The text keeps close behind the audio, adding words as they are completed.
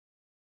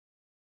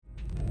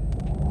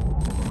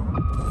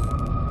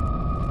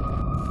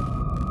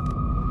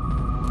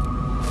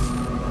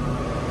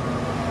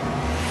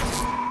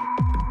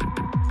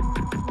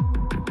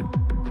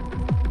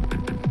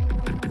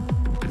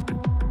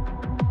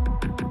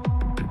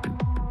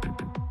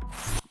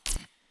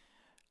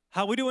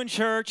How we doing,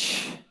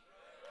 church?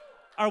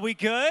 Are we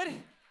good?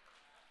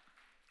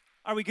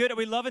 Are we good? Are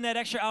we loving that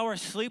extra hour of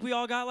sleep we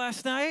all got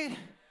last night?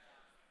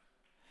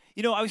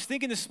 You know, I was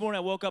thinking this morning, I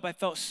woke up, I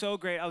felt so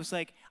great. I was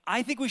like,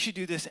 I think we should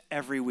do this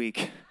every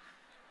week.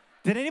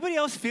 Did anybody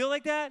else feel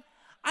like that?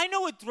 I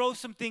know it throws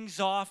some things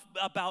off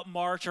about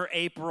March or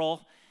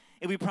April,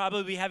 and we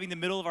probably be having the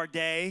middle of our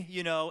day,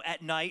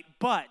 at night,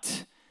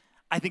 but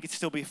I think it'd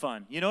still be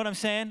fun. You know what I'm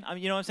saying?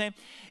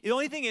 The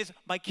only thing is,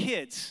 my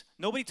kids,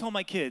 nobody told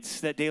my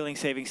kids that daylight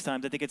savings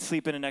time that they could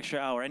sleep in an extra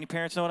hour. Any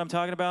parents know what I'm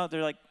talking about?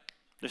 They're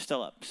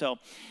still up. So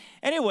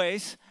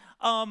anyways,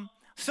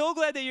 so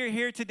glad that you're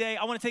here today.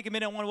 I want to take a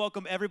minute. I want to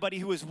welcome everybody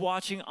who is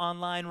watching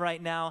online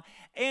right now.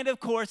 And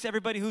of course,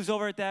 everybody who's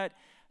over at that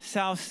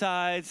South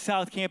Side,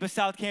 South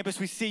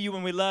Campus, we see you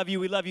and we love you.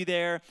 We love you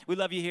there. We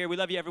love you here. We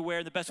love you everywhere.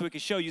 And the best way we can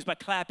show you is by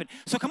clapping.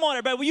 So come on,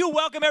 everybody. Will you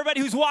welcome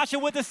everybody who's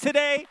watching with us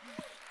today?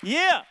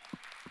 Yeah.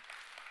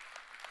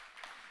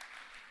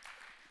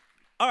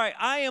 All right,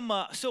 I am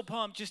so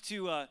pumped just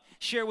to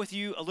share with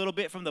you a little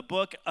bit from the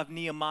book of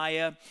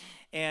Nehemiah.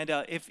 And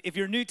if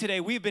you're new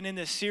today, we've been in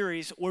this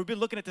series where we've been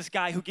looking at this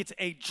guy who gets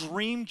a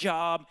dream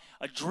job,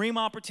 a dream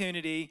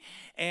opportunity,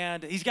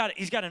 and he's got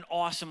an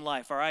awesome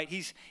life. All right,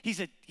 he's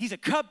a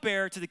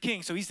cupbearer to the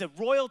king, so he's a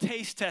royal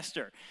taste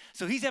tester.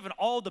 So he's having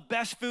all the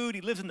best food.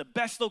 He lives in the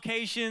best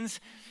locations.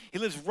 He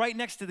lives right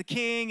next to the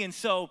king, and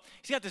so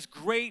he's got this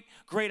great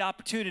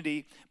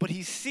opportunity. But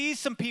he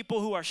sees some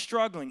people who are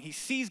struggling. He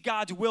sees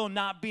God's will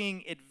not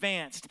being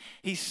advanced.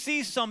 He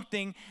sees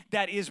something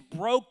that is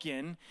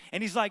broken,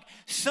 and he's like,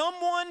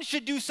 someone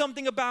should do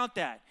something about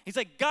that. He's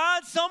like,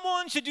 God,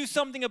 someone should do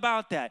something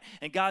about that.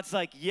 And God's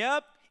like,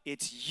 yep,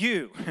 it's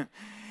you.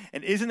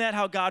 And isn't that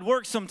how God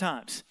works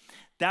sometimes?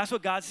 That's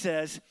what God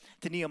says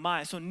to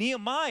Nehemiah. So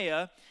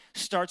Nehemiah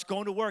starts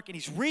going to work, and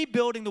he's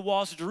rebuilding the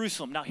walls of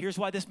Jerusalem. Now, here's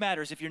why this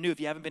matters if you're new, if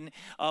you haven't been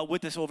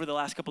with us over the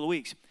last couple of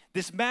weeks.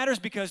 This matters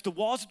because the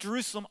walls of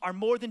Jerusalem are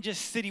more than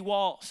just city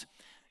walls.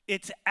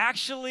 It's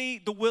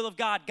actually the will of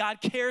God. God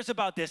cares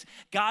about this.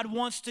 God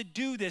wants to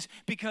do this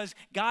because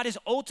God is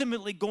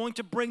ultimately going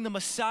to bring the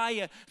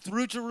Messiah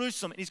through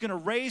Jerusalem. And he's going to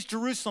raise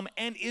Jerusalem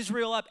and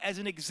Israel up as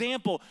an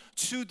example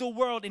to the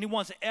world. And he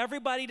wants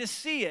everybody to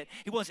see it.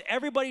 He wants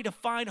everybody to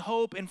find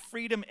hope and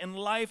freedom and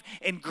life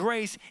and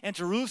grace. And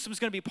Jerusalem is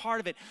going to be part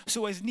of it.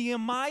 So as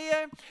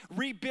Nehemiah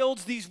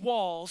rebuilds these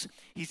walls,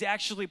 he's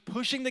actually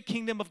pushing the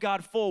kingdom of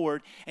God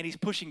forward, and he's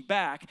pushing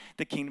back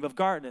the kingdom of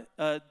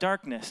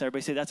darkness.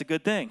 Everybody say that's a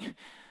good thing.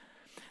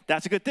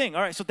 That's a good thing.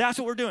 All right, so that's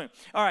what we're doing.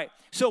 All right,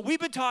 so we've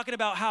been talking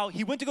about how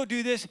he went to go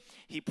do this.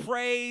 He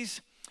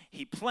prays,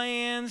 he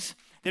plans,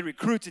 then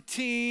recruits a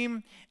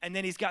team, and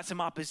then he's got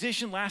some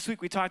opposition. Last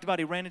week we talked about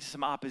he ran into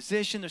some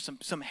opposition. There's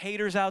some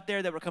haters out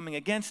there that were coming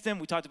against him.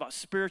 We talked about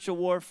spiritual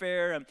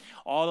warfare and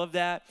all of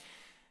that.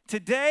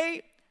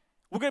 Today,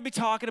 we're going to be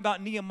talking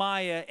about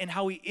Nehemiah and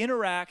how he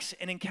interacts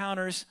and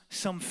encounters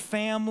some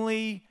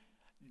family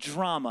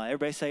drama.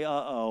 Everybody say,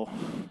 uh-oh.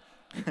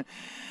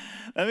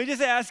 Let me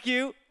just ask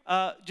you,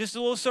 just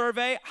a little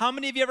survey. How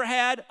many of you ever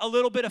had a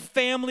little bit of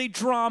family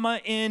drama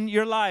in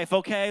your life?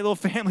 Okay, a little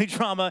family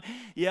drama.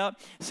 Yep.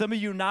 Some of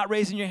you not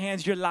raising your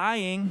hands, you're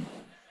lying.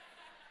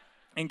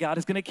 And God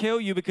is going to kill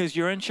you because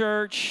you're in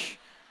church.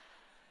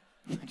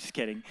 I'm just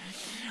kidding.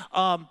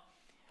 But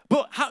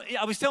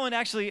I was telling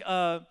actually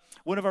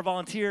one of our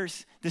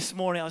volunteers this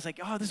morning, I was like,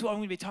 this is what I'm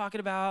going to be talking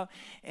about,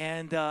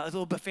 and a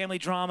little bit of family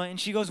drama. And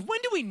she goes, when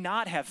do we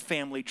not have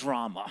family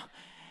drama?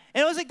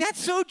 And I was like, that's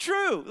so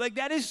true. Like,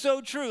 that is so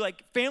true.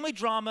 Like, family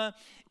drama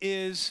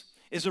is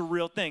a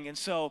real thing. And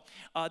so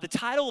the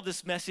title of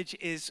this message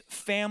is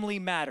Family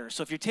Matters.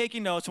 So if you're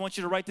taking notes, I want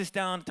you to write this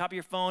down on the top of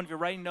your phone. If you're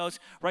writing notes,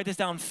 write this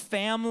down,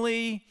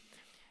 Family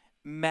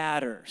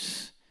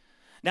Matters.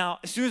 Now,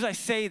 as soon as I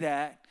say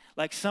that,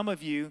 like some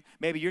of you,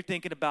 maybe you're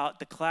thinking about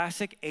the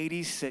classic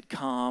 80s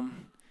sitcom,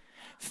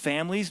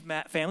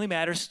 Family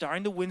Matters,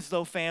 starring the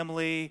Winslow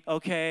family,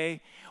 okay?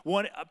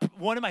 One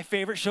of my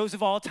favorite shows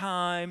of all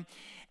time.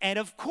 And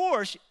of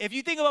course, if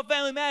you think about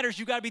Family Matters,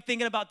 you got to be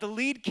thinking about the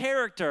lead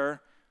character,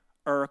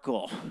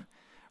 Urkel,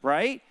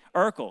 right?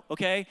 Urkel,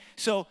 okay?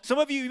 So some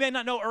of you may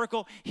not know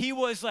Urkel. He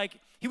was like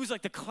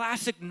the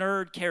classic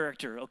nerd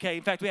character, okay?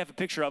 In fact, we have a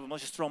picture of him.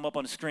 Let's just throw him up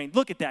on the screen.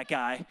 Look at that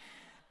guy.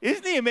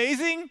 Isn't he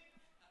amazing?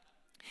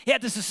 He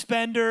had the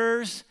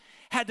suspenders,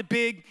 had the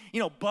big,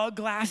 bug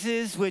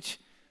glasses, which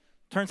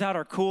turns out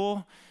are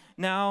cool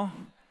now,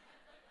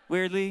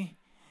 weirdly.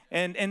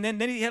 And then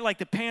he had like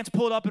the pants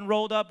pulled up and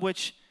rolled up,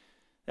 which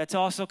that's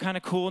also kind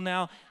of cool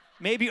now.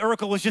 Maybe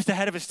Urkel was just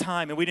ahead of his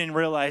time and we didn't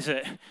realize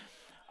it.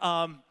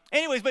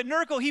 Anyways, but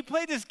Urkel, he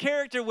played this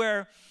character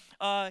where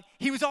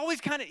he was always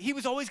kind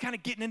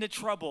of getting into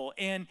trouble,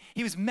 and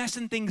he was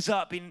messing things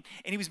up, and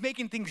he was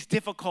making things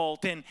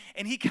difficult, and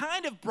he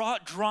kind of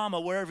brought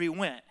drama wherever he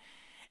went.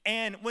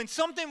 And when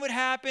something would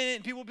happen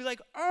and people would be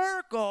like,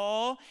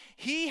 Urkel,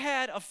 he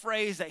had a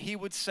phrase that he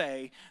would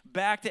say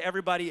back to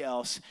everybody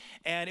else.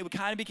 And it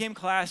kind of became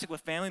classic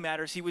with Family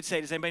Matters. He would say,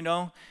 does anybody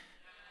know?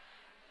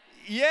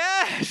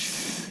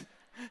 Yes.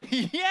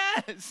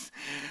 Yes.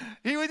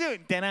 He would do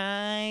it. Did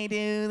I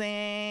do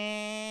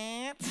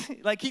that?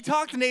 Like he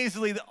talked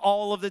nasally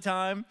all of the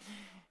time.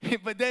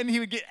 But then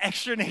he would get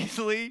extra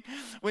nasally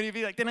when he'd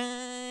be like, did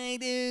I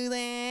do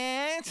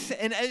that?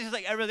 And it's just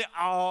like everything,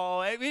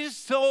 oh, it was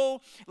just so,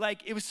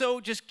 like, it was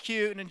so just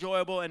cute and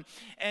enjoyable.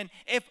 And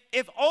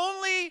if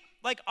only,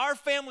 like, our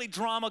family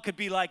drama could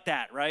be like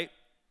that, right?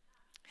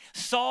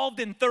 Solved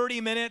in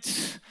 30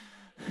 minutes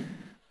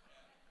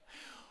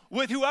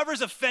with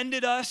whoever's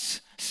offended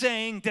us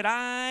saying, did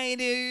I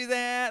do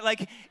that?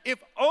 Like, if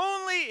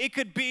only it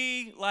could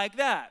be like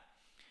that.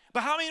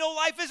 But how many know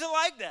life isn't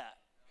like that?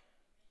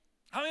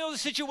 How many of the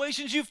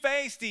situations you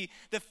face, the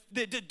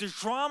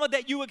drama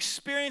that you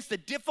experience, the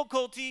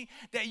difficulty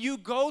that you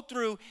go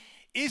through,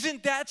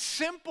 isn't that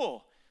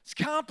simple? It's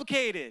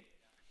complicated.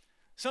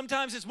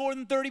 Sometimes it's more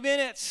than 30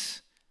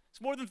 minutes. It's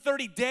more than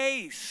 30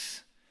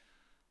 days.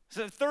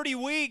 So 30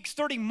 weeks,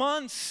 30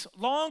 months,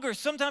 longer.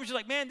 Sometimes you're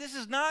like, man, this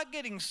is not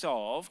getting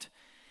solved.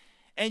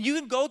 And you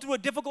can go through a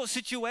difficult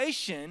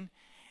situation,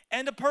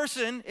 and the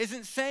person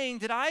isn't saying,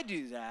 did I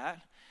do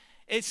that?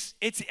 It's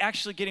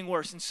actually getting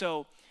worse. And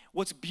so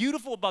what's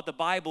beautiful about the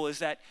Bible is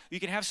that you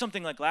can have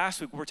something like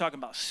last week, we're talking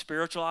about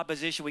spiritual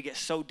opposition. We get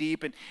so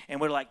deep and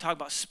we're like talking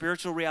about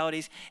spiritual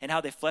realities and how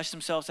they flesh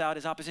themselves out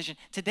as opposition.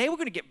 Today we're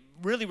going to get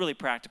really, really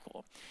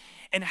practical.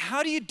 And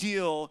how do you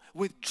deal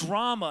with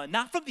drama,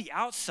 not from the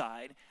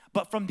outside,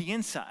 but from the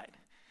inside?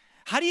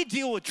 How do you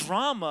deal with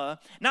drama,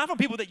 not from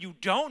people that you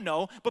don't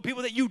know, but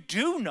people that you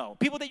do know,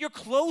 people that you're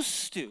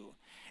close to?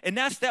 And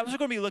that's what we're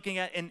going to be looking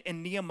at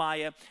in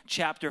Nehemiah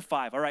chapter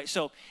 5. All right,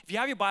 so if you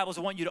have your Bibles,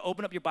 I want you to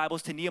open up your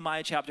Bibles to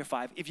Nehemiah chapter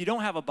 5. If you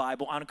don't have a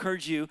Bible, I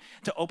encourage you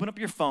to open up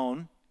your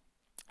phone,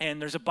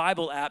 and there's a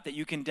Bible app that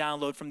you can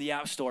download from the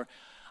App Store.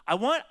 I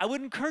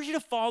would encourage you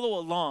to follow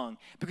along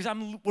because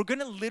we're going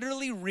to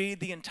literally read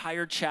the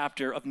entire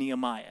chapter of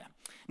Nehemiah.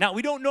 Now,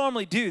 we don't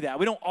normally do that.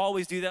 We don't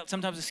always do that.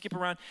 Sometimes we skip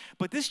around.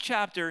 But this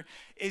chapter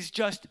is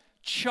just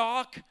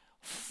chock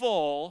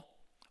full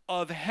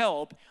of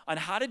help on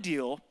how to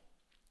deal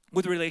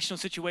with relational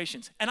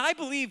situations. And I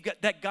believe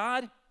that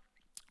God,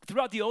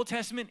 throughout the Old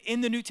Testament,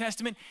 in the New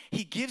Testament,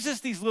 he gives us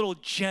these little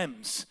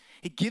gems.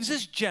 He gives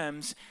us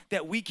gems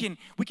that we can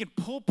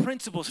pull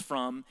principles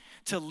from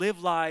to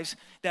live lives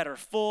that are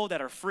full,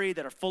 that are free,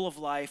 that are full of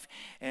life.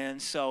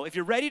 And so if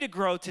you're ready to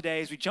grow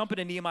today, as we jump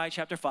into Nehemiah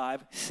chapter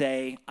 5,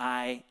 say,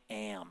 I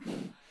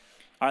am.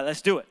 All right,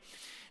 let's do it.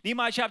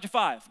 Nehemiah chapter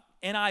 5,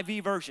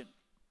 NIV version.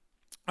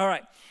 All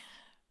right.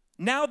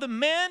 Now the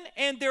men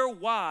and their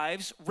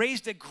wives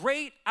raised a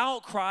great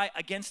outcry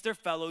against their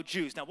fellow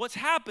Jews. Now what's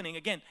happening,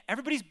 again,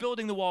 everybody's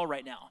building the wall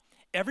right now.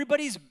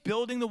 Everybody's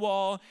building the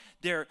wall.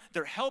 They're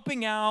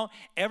helping out.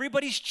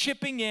 Everybody's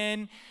chipping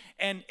in,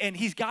 and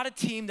he's got a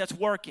team that's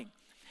working.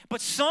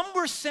 But some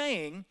were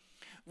saying,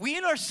 we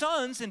and our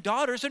sons and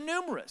daughters are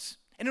numerous.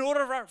 And in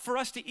order for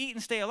us to eat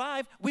and stay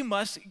alive, we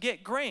must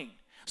get grain.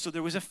 So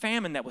there was a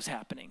famine that was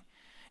happening.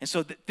 And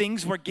so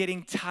things were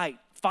getting tight.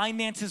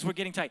 Finances were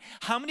getting tight.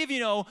 How many of you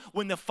know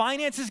when the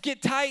finances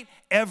get tight,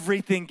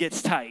 everything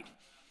gets tight?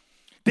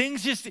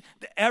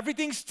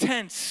 Everything's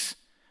tense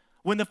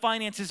when the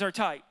finances are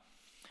tight.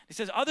 It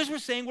says, others were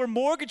saying, we're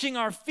mortgaging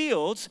our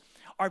fields,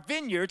 our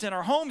vineyards, and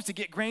our homes to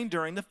get grain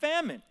during the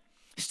famine.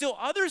 Still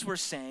others were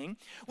saying,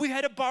 we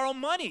had to borrow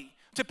money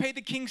to pay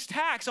the king's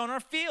tax on our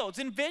fields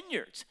and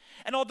vineyards.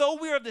 And although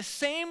we are of the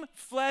same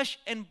flesh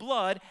and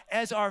blood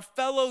as our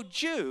fellow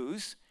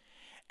Jews,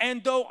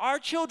 and though our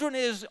children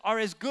are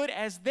as good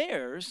as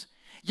theirs,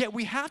 yet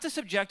we have to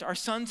subject our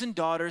sons and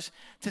daughters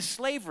to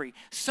slavery.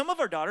 Some of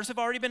our daughters have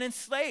already been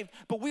enslaved,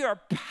 but we are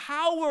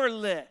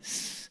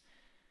powerless.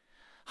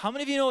 How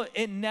many of you know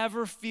it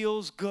never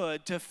feels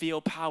good to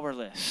feel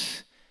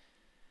powerless?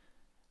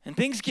 And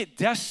things get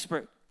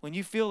desperate when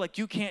you feel like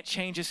you can't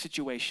change a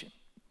situation.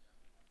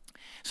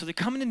 So they're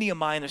coming to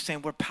Nehemiah and they're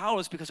saying, we're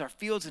powerless because our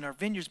fields and our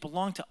vineyards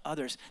belong to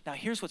others. Now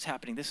here's what's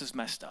happening. This is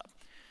messed up.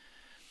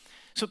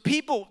 So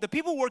the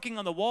people working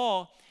on the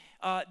wall,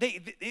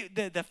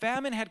 the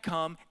famine had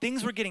come,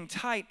 things were getting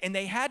tight, and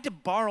they had to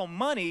borrow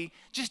money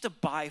just to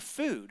buy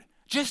food.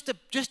 Just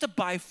to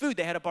buy food,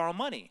 they had to borrow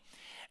money.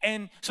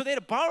 And so they had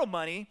to borrow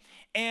money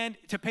and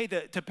to pay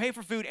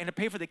for food and to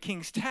pay for the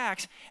king's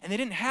tax, and they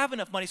didn't have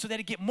enough money, so they had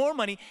to get more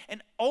money,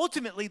 and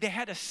ultimately they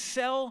had to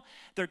sell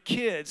their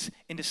kids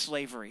into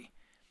slavery.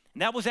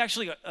 And that was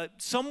actually a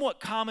somewhat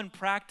common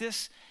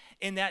practice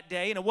in that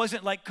day, and it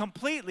wasn't like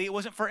completely, it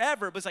wasn't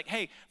forever. It was like,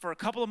 hey, for a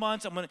couple of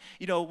months,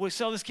 we'll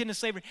sell this kid into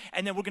slavery,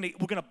 and then we're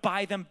gonna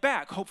buy them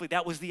back. Hopefully,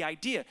 that was the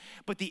idea.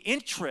 But the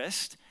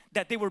interest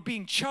that they were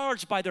being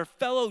charged by their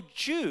fellow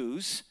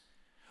Jews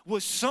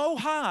was so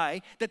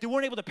high that they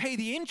weren't able to pay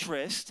the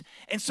interest,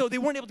 and so they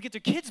weren't able to get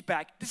their kids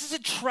back. This is a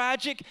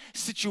tragic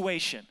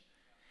situation.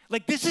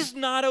 Like, this is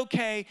not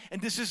okay,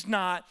 and this is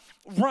not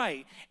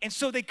right. And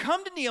so they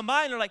come to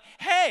Nehemiah, and they're like,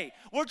 hey,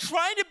 we're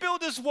trying to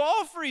build this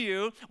wall for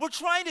you. We're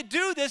trying to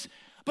do this,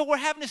 but we're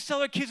having to sell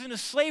our kids into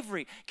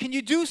slavery. Can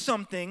you do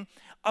something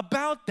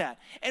about that?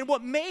 And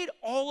what made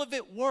all of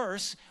it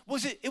worse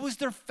was it was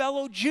their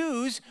fellow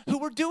Jews who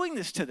were doing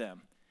this to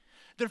them.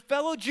 Their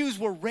fellow Jews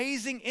were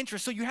raising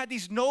interest. So you had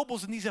these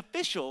nobles and these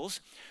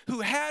officials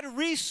who had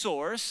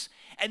resource,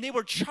 and they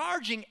were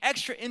charging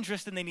extra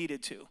interest than they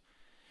needed to.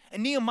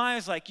 And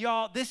Nehemiah's like,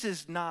 y'all, this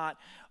is not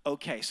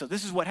okay. So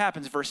this is what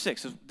happens, verse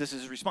 6. This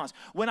is his response.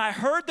 When I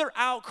heard their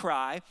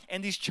outcry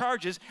and these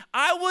charges,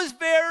 I was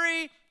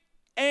very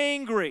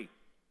angry.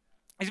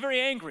 He's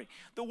very angry.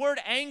 The word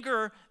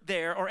anger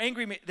there, or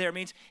angry there,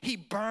 means he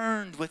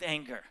burned with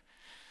anger.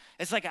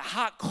 It's like a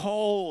hot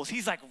coals.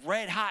 He's like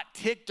red hot,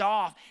 ticked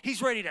off.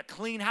 He's ready to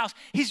clean house.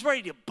 He's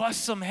ready to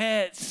bust some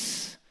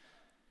heads.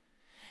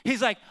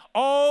 He's like,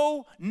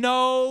 oh,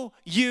 no,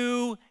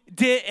 you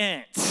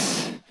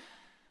didn't.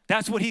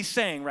 That's what he's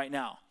saying right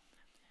now.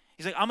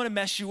 He's like, I'm going to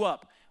mess you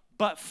up.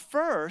 But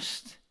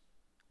first,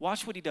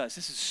 watch what he does.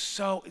 This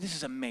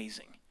is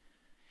amazing.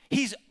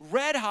 He's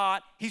red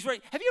hot. He's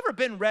ready. Have you ever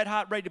been red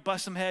hot, ready to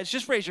bust some heads?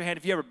 Just raise your hand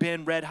if you ever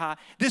been red hot.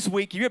 This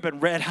week, have you ever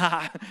been red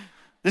hot?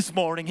 This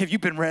morning, have you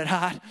been red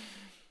hot?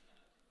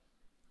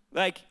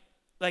 Like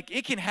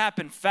it can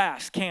happen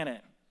fast, can't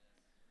it?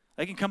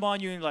 It can come on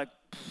you and like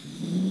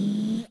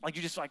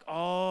you're just like,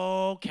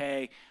 oh,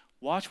 okay.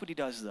 Watch what he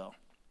does, though.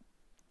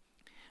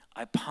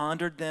 I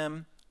pondered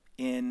them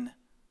in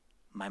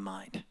my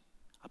mind.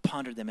 I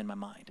pondered them in my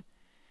mind.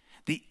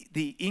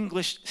 The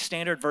English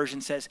Standard Version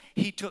says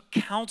he took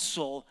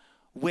counsel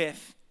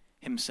with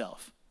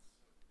himself.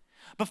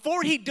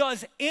 Before he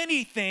does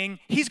anything,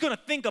 he's going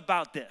to think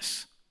about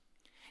this.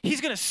 He's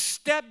going to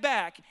step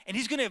back and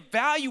he's going to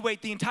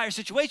evaluate the entire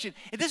situation.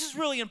 And this is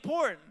really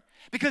important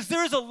because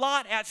there's a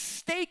lot at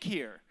stake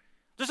here.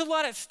 There's a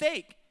lot at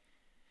stake.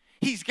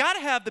 He's got to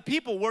have the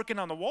people working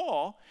on the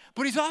wall,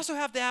 but he's also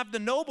have to have the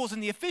nobles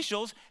and the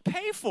officials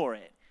pay for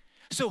it.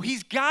 So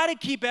he's got to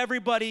keep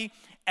everybody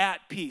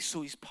at peace.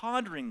 So he's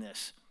pondering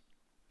this.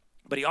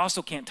 But he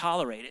also can't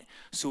tolerate it,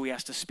 so he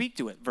has to speak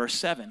to it. Verse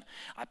 7,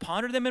 I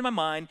pondered them in my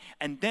mind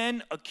and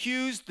then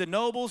accused the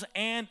nobles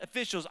and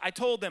officials. I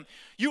told them,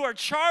 you are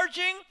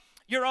charging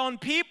your own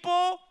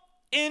people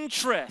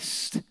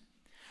interest.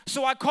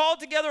 So I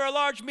called together a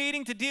large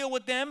meeting to deal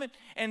with them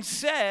and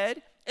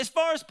said, as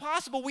far as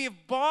possible, we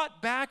have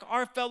bought back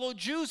our fellow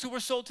Jews who were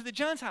sold to the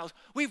Gentiles.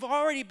 We've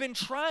already been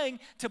trying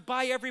to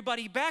buy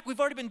everybody back. We've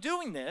already been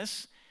doing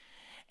this.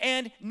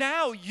 And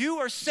now you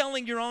are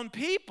selling your own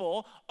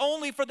people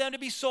only for them to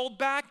be sold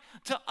back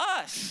to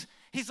us.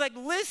 He's like,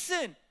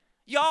 listen,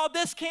 y'all,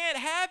 this can't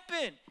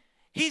happen.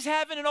 He's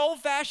having an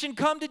old-fashioned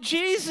come to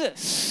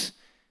Jesus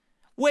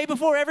way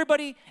before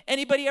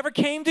anybody ever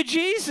came to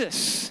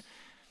Jesus.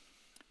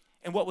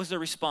 And what was their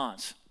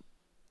response?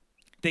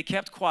 They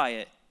kept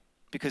quiet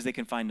because they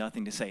can find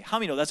nothing to say. How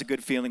many know that's a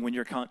good feeling when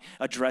you're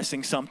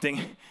addressing something?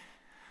 You're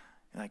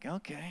like,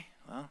 okay,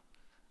 well,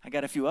 I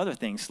got a few other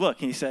things. Look,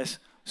 he says,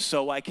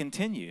 so I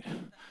continued.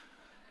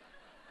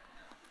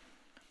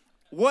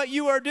 What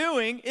you are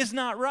doing is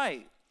not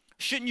right.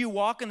 Shouldn't you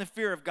walk in the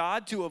fear of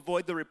God to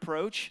avoid the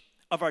reproach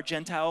of our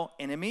Gentile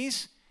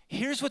enemies?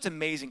 Here's what's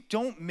amazing.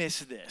 Don't miss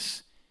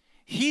this.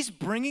 He's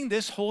bringing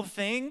this whole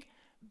thing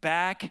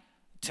back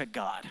to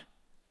God.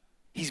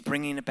 He's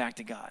bringing it back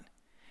to God.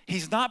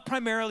 He's not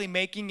primarily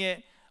making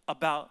it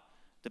about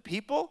the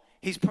people.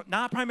 He's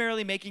not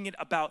primarily making it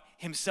about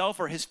himself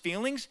or his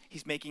feelings.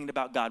 He's making it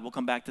about God. We'll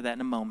come back to that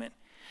in a moment.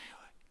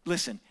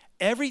 Listen,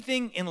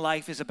 everything in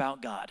life is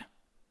about God.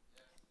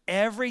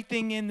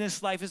 Everything in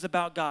this life is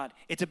about God.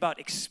 It's about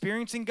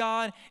experiencing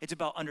God. It's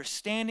about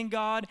understanding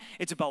God.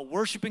 It's about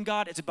worshiping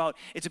God. It's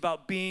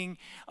about being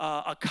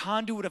a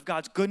conduit of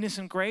God's goodness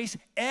and grace.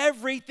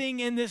 Everything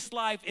in this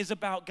life is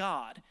about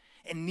God.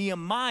 And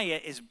Nehemiah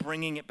is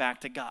bringing it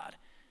back to God.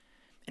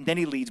 And then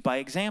he leads by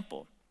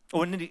example.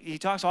 Oh, and he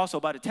talks also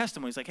about a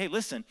testimony. He's like, hey,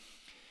 listen,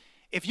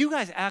 if you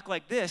guys act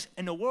like this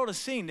and the world is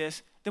seeing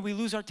this, then we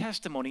lose our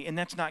testimony, and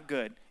that's not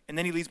good. And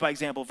then he leads by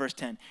example, verse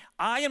 10.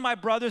 I and my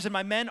brothers and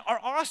my men are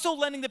also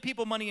lending the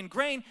people money and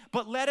grain,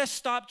 but let us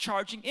stop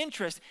charging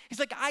interest. He's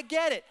like, I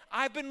get it.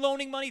 I've been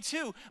loaning money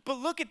too. But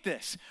look at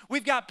this.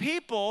 We've got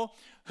people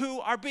who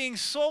are being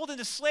sold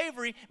into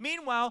slavery.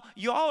 Meanwhile,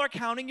 y'all are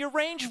counting your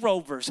Range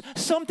Rovers.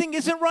 Something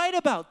isn't right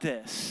about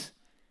this.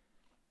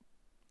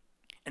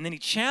 And then he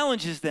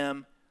challenges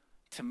them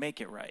to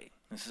make it right.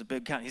 This is a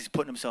big count. He's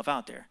putting himself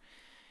out there.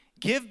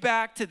 Give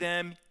back to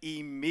them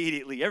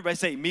immediately. Everybody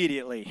say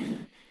immediately.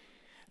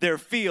 Their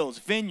fields,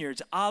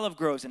 vineyards, olive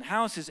groves, and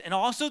houses, and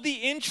also the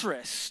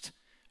interest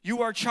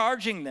you are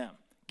charging them.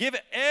 Give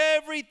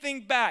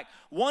everything back.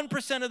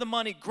 1% of the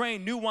money,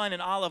 grain, new wine,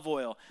 and olive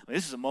oil.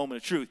 This is a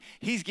moment of truth.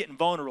 He's getting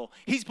vulnerable.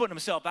 He's putting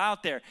himself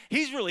out there.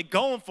 He's really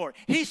going for it.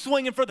 He's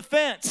swinging for the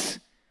fence.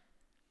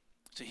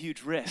 It's a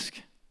huge risk.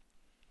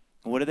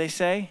 And what do they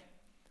say?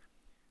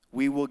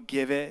 We will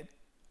give it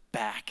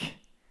back.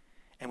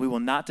 And we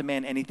will not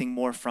demand anything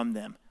more from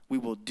them. We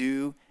will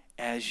do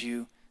as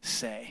you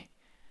say.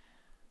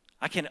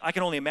 I can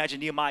only imagine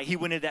Nehemiah. He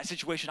went into that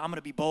situation. I'm going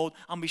to be bold.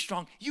 I'm going to be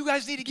strong. You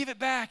guys need to give it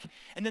back.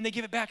 And then they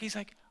give it back. He's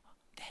like,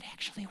 that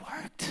actually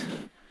worked.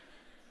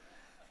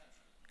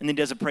 And then he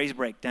does a praise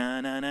break.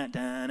 Da-na-na,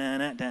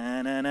 da-na-na,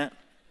 da-na-na.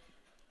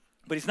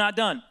 But he's not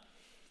done.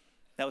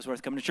 That was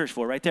worth coming to church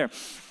for right there.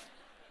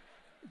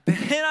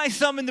 Then I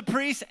summoned the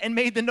priests and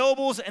made the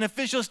nobles and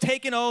officials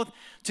take an oath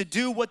to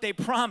do what they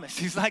promised.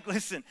 He's like,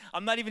 listen,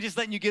 I'm not even just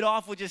letting you get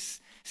off with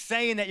just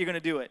saying that you're going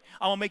to do it.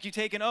 I'm going to make you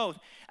take an oath.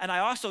 And I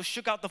also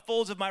shook out the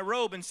folds of my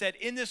robe and said,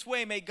 in this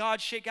way may God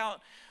shake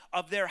out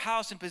of their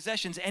house and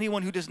possessions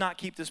anyone who does not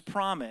keep this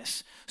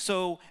promise.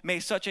 So may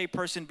such a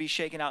person be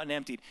shaken out and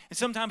emptied. And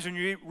sometimes when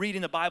you're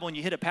reading the Bible and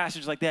you hit a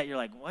passage like that, you're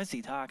like, what's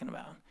he talking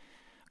about?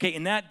 Okay,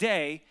 in that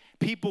day,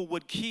 people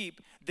would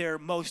keep their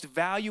most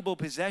valuable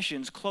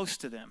possessions close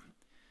to them.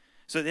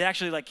 So they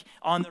actually, like,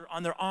 on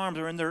their arms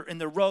or in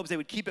their robes, they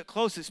would keep it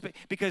close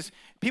because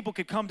people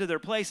could come to their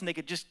place and they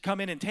could just come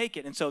in and take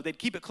it. And so they'd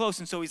keep it close.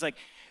 And so he's like,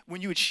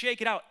 when you would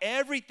shake it out,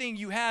 everything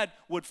you had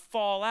would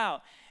fall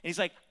out. And he's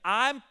like,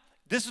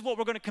 this is what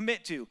we're going to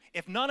commit to.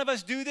 If none of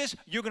us do this,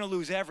 you're going to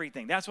lose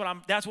everything. That's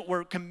what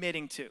we're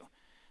committing to.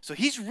 So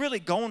he's really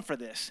going for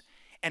this.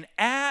 And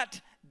at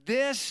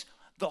this,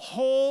 the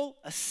whole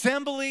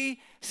assembly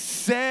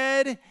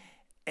said,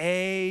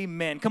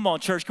 amen. Come on,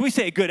 church. Can we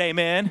say a good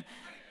amen?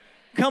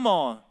 Come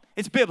on.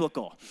 It's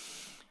biblical.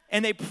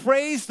 And they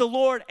praised the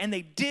Lord, and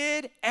they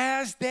did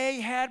as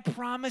they had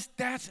promised.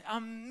 That's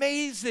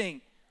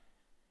amazing.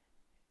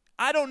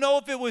 I don't know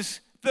if it was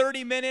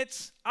 30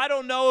 minutes. I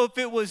don't know if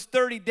it was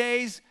 30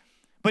 days.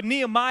 But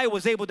Nehemiah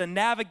was able to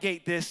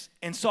navigate this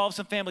and solve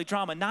some family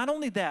drama. Not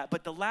only that,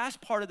 but the last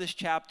part of this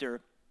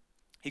chapter,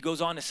 he goes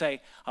on to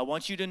say, I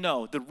want you to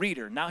know, the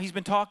reader, now he's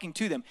been talking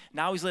to them.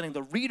 Now he's letting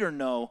the reader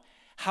know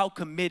how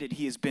committed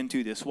he has been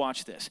to this.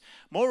 Watch this.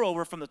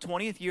 Moreover, from the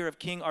 20th year of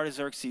King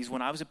Artaxerxes,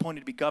 when I was appointed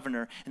to be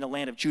governor in the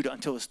land of Judah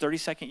until his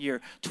 32nd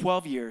year,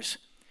 12 years,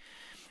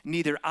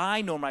 neither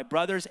I nor my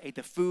brothers ate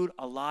the food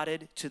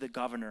allotted to the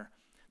governor.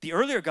 The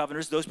earlier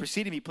governors, those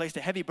preceding me, placed a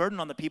heavy burden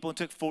on the people and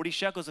took 40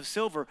 shekels of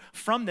silver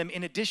from them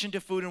in addition to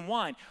food and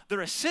wine.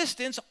 Their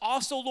assistants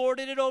also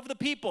lorded it over the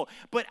people,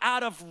 but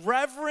out of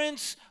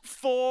reverence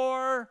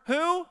for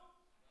who?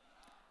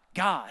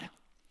 God.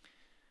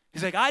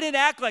 He's like, I didn't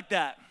act like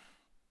that.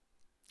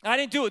 I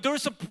didn't do it.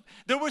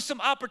 There were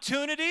some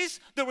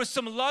opportunities, there were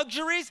some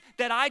luxuries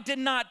that I did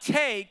not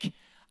take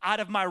out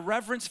of my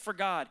reverence for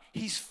God.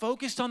 He's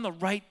focused on the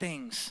right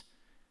things.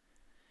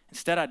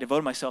 Instead, I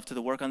devoted myself to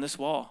the work on this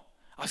wall.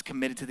 I was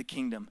committed to the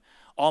kingdom.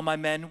 All my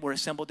men were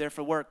assembled there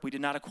for work. We did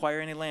not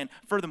acquire any land.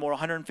 Furthermore,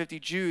 150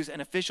 Jews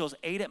and officials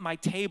ate at my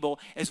table,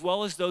 as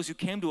well as those who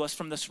came to us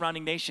from the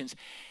surrounding nations.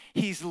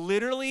 He's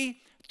literally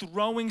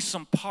throwing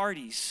some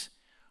parties,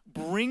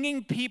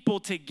 bringing people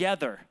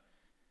together.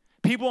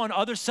 People on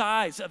other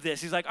sides of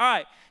this. He's like, all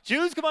right,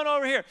 Jews, come on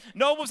over here.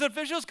 Nobles and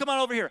officials, come on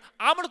over here.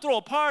 I'm going to throw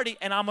a party,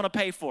 and I'm going to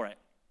pay for it.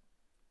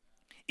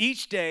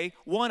 Each day,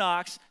 1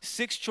 ox,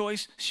 6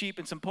 choice sheep,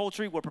 and some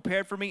poultry were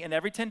prepared for me, and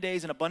every 10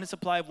 days, an abundant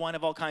supply of wine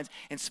of all kinds.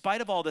 In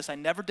spite of all this, I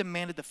never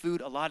demanded the food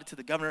allotted to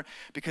the governor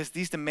because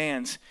these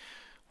demands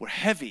were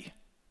heavy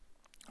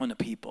on the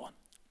people.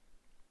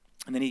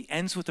 And then he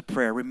ends with a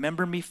prayer.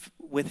 Remember me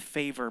with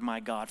favor, my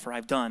God, for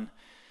I've done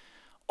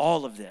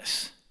all of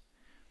this.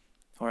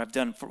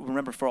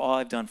 Remember for all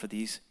I've done for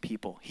these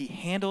people. He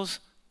handles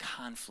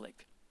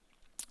conflict.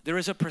 There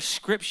is a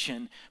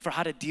prescription for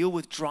how to deal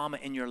with drama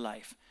in your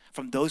life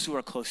from those who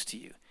are close to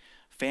you.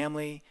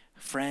 Family,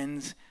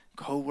 friends,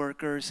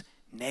 co-workers,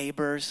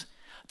 neighbors.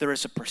 There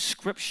is a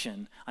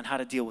prescription on how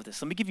to deal with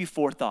this. Let me give you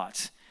 4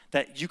 thoughts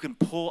that you can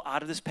pull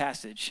out of this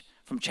passage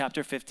from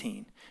chapter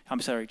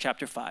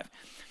 5.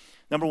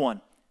 Number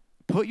 1,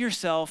 put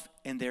yourself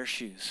in their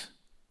shoes.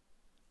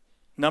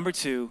 Number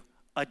 2,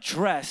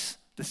 address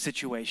the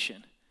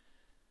situation.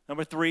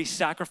 Number 3,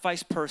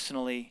 sacrifice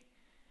personally.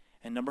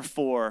 And number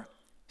 4,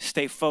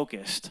 stay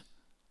focused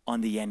on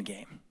the end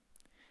game.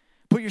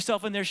 Put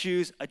yourself in their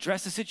shoes,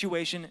 address the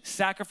situation,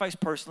 sacrifice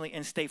personally,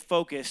 and stay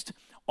focused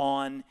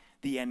on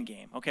the end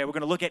game. Okay, we're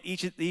going to look at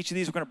each of these.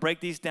 We're going to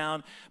break these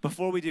down.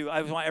 Before we do,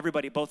 I want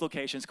everybody, both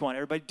locations, come on,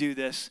 everybody do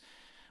this.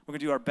 We're going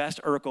to do our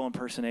best Urkel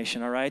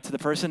impersonation, all right? To the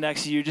person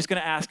next to you, you're just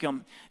going to ask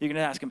them,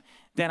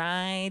 did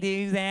I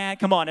do that?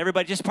 Come on,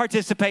 everybody, just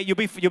participate. You'll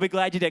be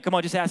glad you did. Come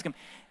on, just ask them,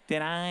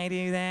 did I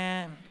do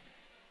that?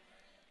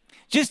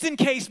 Just in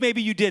case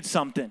maybe you did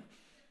something.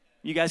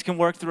 You guys can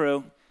work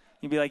through.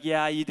 You'll be like,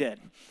 yeah, you did.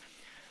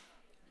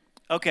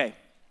 Okay.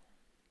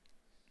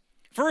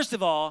 First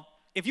of all,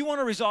 if you want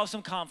to resolve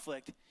some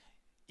conflict,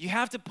 you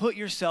have to put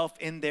yourself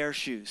in their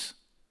shoes.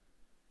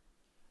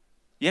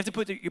 You have to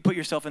put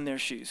yourself in their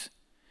shoes.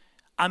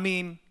 I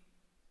mean,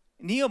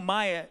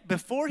 Nehemiah,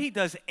 before he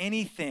does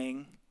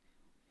anything,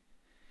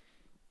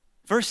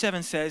 verse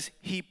 7 says,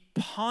 he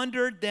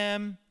pondered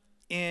them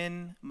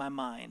in my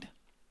mind.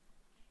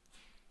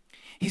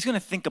 He's going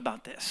to think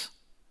about this.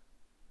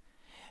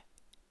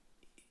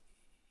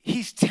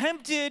 He's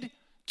tempted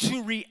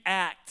to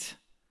react,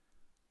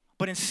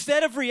 but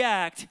instead of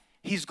react,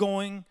 he's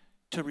going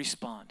to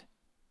respond.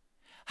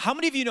 How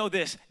many of you know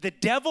this? The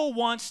devil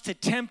wants to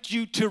tempt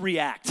you to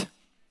react.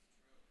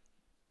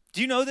 Do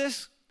you know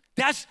this?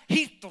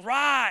 He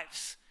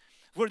thrives.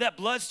 Where that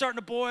blood's starting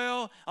to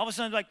boil, all of a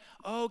sudden like,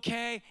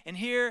 okay, and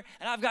here,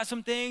 and I've got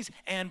some things,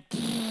 and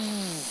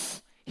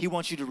he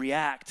wants you to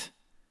react.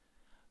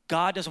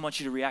 God doesn't want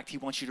you to react. He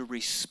wants you to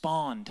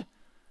respond.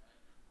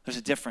 There's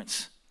a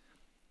difference.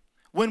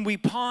 When we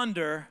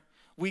ponder,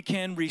 we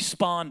can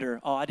responder.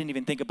 Oh, I didn't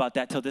even think about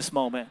that till this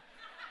moment.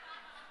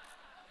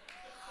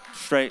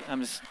 Straight,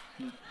 I'm just...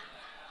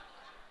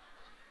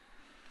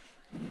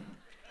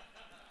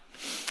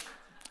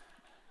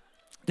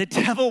 The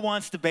devil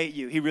wants to bait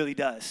you. He really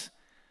does.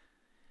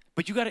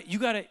 But you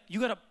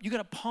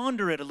gotta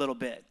ponder it a little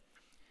bit.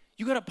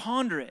 You gotta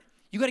ponder it.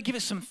 You gotta give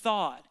it some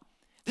thought.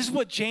 This is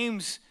what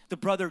James, the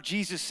brother of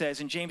Jesus,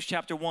 says in James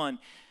chapter 1.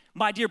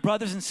 My dear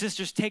brothers and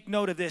sisters, take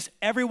note of this.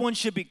 Everyone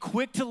should be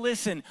quick to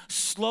listen,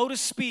 slow to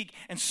speak,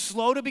 and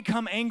slow to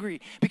become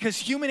angry, because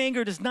human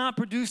anger does not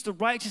produce the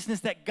righteousness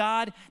that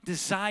God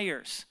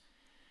desires.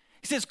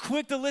 He says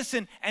quick to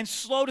listen and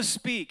slow to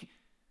speak.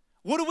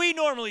 What do we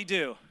normally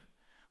do?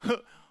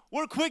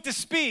 We're quick to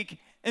speak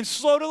and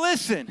slow to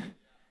listen.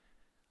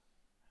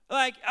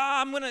 Like,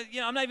 I'm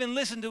not even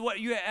listening to what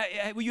you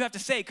have to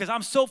say because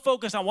I'm so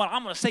focused on what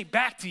I'm going to say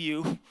back to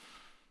you.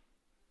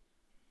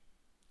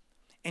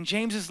 And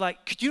James is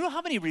like, do you know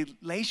how many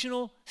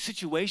relational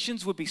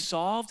situations would be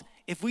solved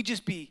if we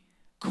just be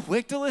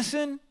quick to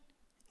listen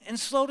and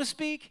slow to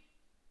speak?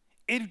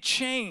 It would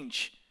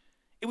change.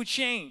 It would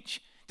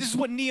change. This is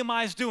what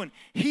Nehemiah is doing.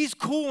 He's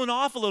cooling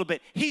off a little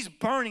bit. He's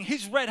burning.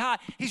 He's red hot.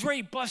 He's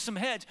ready to bust some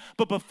heads.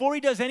 But before he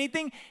does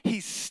anything,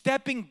 he's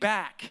stepping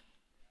back.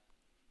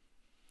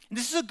 And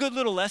this is a good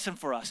little lesson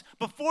for us.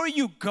 Before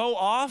you go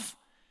off,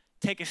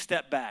 take a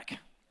step back.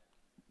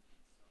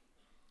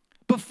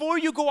 Before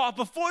you go off,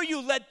 before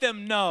you let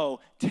them know,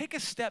 take a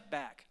step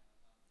back.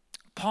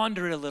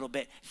 Ponder it a little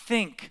bit.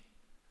 Think.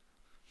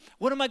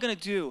 What am I going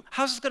to do?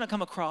 How's this going to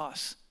come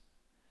across?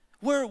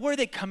 Where are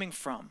they coming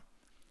from?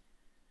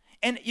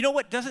 And you know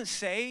what? It doesn't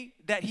say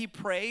that he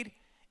prayed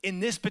in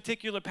this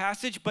particular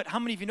passage, but how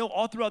many of you know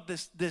all throughout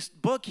this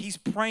book, he's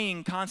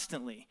praying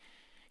constantly.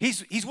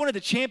 He's one of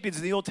the champions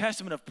in the Old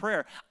Testament of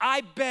prayer.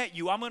 I bet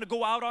you, I'm going to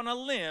go out on a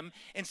limb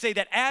and say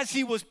that as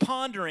he was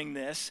pondering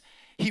this,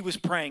 he was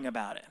praying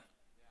about it.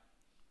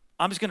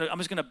 I'm just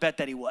gonna bet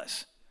that he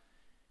was.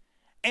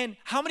 And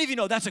how many of you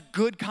know that's a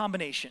good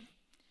combination?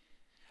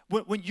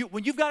 When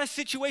you've got a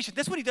situation,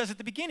 that's what he does at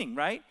the beginning,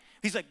 right?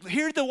 He's like,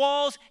 here are the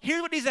walls,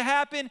 here's what needs to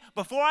happen.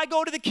 Before I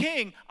go to the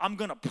king, I'm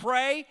gonna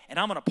pray and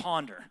I'm gonna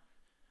ponder.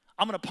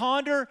 I'm gonna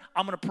ponder,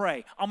 I'm gonna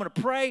pray. I'm gonna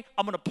pray,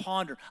 I'm gonna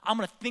ponder. I'm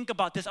gonna think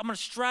about this, I'm gonna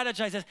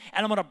strategize this,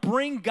 and I'm gonna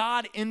bring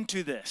God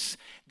into this.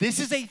 This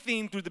is a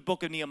theme through the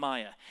book of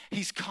Nehemiah.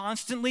 He's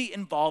constantly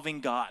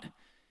involving God.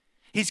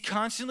 He's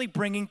constantly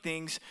bringing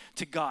things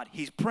to God.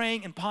 He's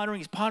praying and pondering,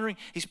 he's pondering,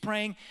 he's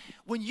praying.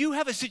 When you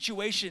have a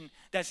situation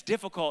that's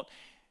difficult,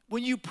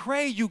 when you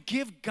pray, you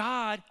give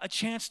God a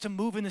chance to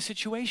move in the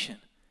situation.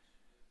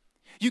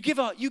 You give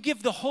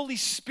the Holy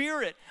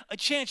Spirit a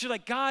chance. You're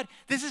like, God,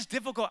 this is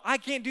difficult. I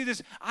can't do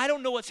this. I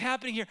don't know what's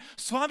happening here.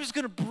 So I'm just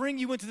going to bring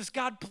you into this.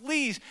 God,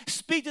 please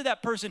speak to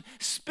that person.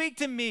 Speak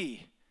to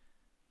me.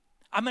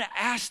 I'm going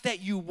to ask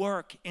that you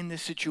work in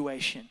this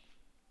situation.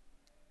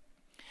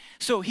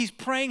 So he's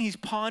praying, he's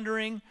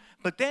pondering,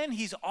 but then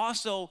he's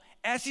also,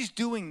 as he's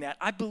doing that,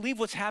 I believe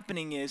what's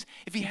happening is,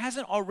 if he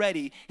hasn't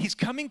already, he's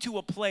coming to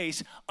a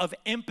place of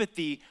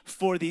empathy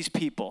for these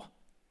people.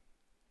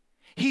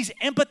 He's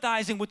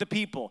empathizing with the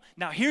people.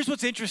 Now, here's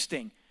what's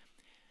interesting.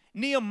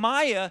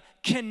 Nehemiah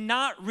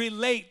cannot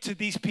relate to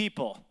these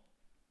people.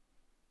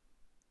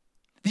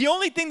 The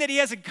only thing that he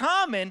has in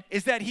common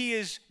is that he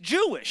is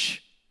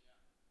Jewish.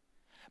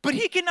 But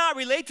he cannot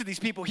relate to these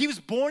people. He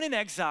was born in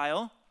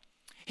exile.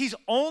 He's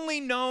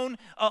only known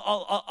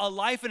a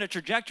life and a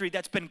trajectory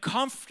that's been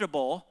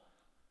comfortable.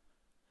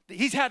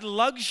 He's had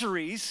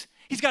luxuries.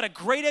 He's got a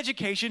great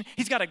education.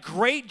 He's got a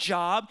great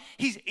job.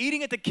 He's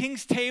eating at the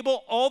king's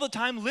table all the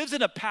time, lives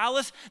in a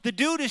palace. The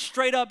dude is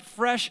straight up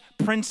fresh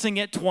princing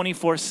it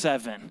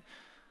 24/7.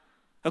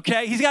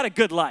 Okay? He's got a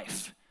good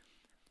life.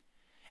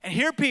 And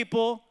here are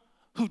people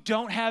who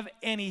don't have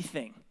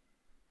anything.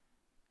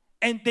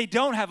 And they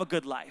don't have a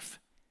good life.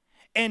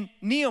 And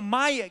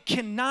Nehemiah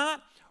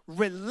cannot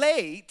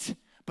relate,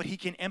 but he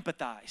can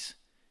empathize.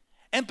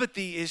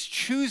 Empathy is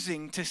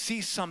choosing to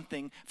see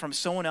something from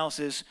someone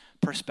else's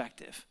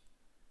perspective.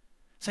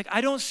 It's like,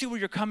 I don't see where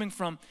you're coming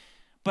from,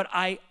 but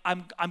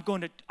I'm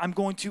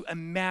going to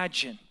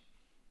imagine.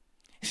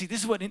 See,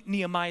 this is what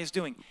Nehemiah is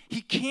doing.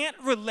 He can't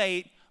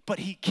relate, but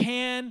he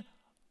can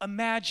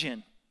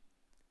imagine.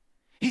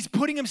 He's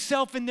putting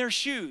himself in their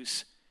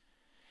shoes.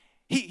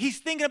 He's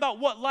thinking about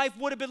what life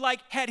would have been like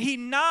had he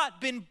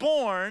not been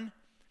born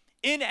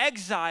in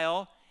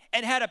exile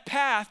and had a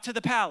path to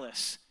the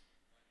palace.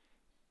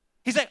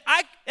 He's like,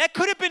 that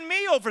could have been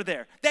me over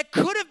there. That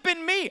could have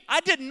been me. I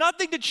did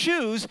nothing to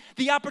choose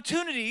the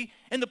opportunity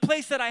and the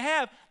place that I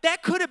have.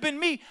 That could have been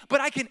me,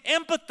 but I can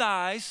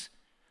empathize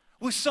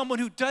with someone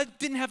who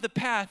didn't have the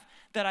path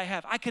that I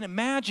have. I can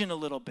imagine a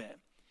little bit.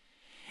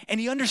 And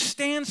he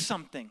understands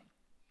something.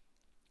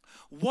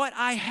 What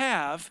I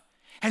have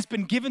has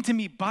been given to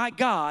me by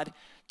God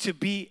to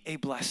be a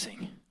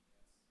blessing.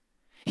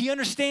 He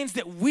understands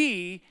that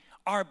we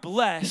are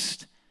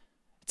blessed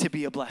to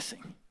be a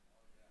blessing.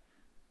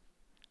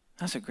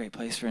 That's a great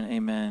place for an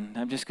amen.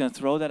 I'm just going to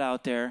throw that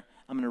out there.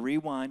 I'm going to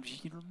rewind.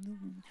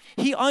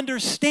 He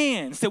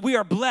understands that we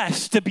are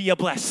blessed to be a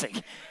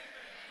blessing.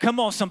 Come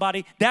on,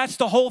 somebody. That's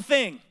the whole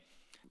thing.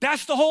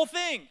 That's the whole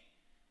thing.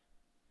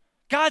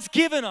 God's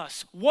given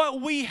us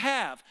what we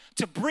have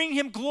to bring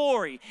him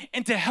glory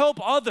and to help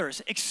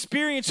others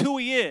experience who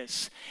he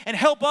is and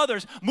help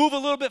others move a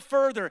little bit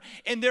further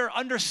in their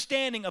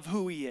understanding of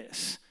who he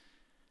is.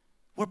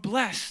 We're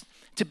blessed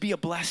to be a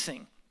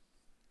blessing.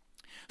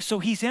 So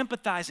he's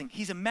empathizing,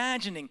 he's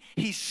imagining,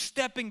 he's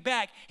stepping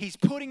back, he's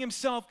putting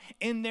himself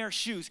in their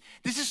shoes.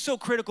 This is so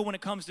critical when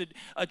it comes to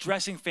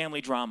addressing family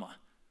drama.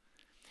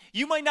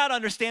 You might not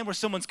understand where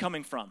someone's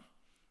coming from.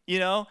 You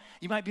know,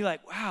 you might be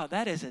like, wow,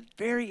 that is a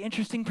very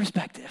interesting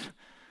perspective.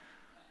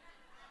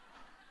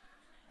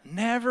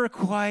 Never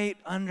quite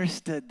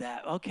understood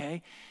that.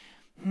 Okay.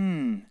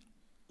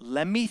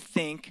 Let me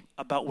think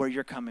about where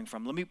you're coming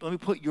from. Let me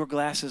put your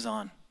glasses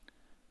on.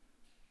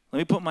 Let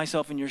me put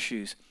myself in your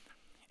shoes.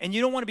 And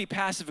you don't want to be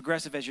passive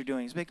aggressive as you're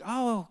doing. It's like,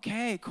 oh,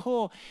 okay,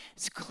 cool.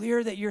 It's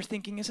clear that you're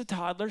thinking as a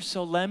toddler,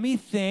 so let me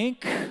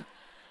think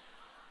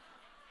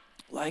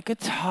like a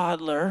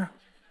toddler.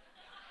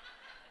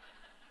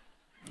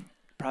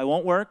 Probably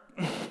won't work.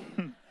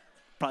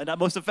 Probably not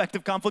most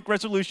effective conflict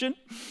resolution.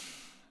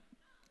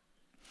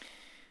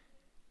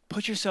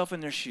 Put yourself in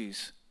their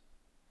shoes.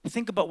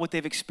 Think about what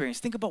they've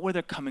experienced. Think about where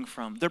they're coming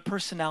from, their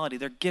personality,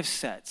 their gift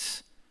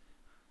sets.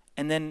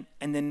 And then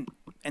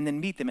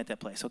meet them at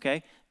that place,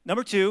 okay?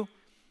 Number 2,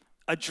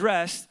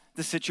 address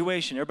the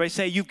situation. Everybody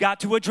say, you've got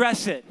to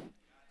address it.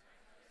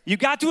 You've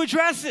got to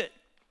address it.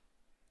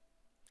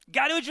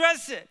 Got to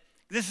address it.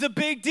 This is a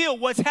big deal.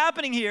 What's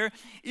happening here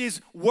is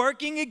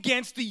working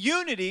against the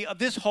unity of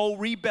this whole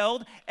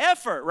rebuild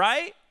effort,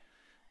 right?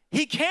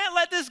 He can't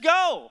let this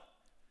go.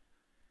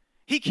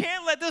 He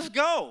can't let this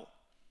go.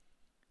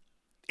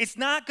 It's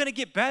not going to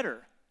get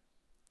better.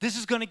 This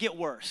is going to get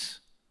worse.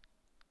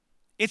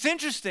 It's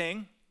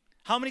interesting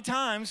how many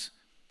times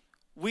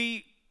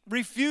we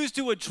refuse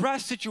to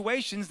address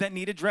situations that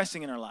need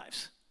addressing in our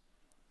lives.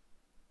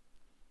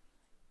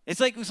 It's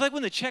like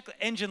when the check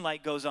engine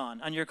light goes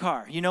on your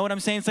car. You know what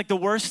I'm saying? It's like the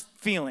worst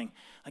feeling.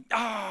 Like,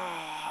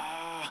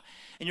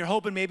 and you're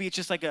hoping maybe it's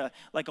just like a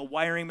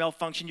wiring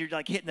malfunction. You're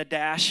like hitting the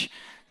dash,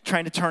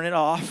 trying to turn it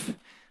off,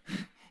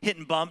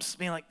 hitting bumps,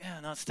 being like,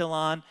 no, it's still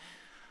on.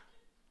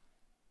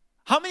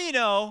 How many of you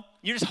know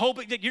you're just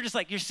hoping that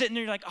you're sitting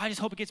there, you're like, I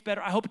just hope it gets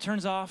better. I hope it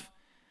turns off.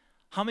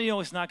 How many know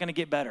it's not going to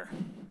get better?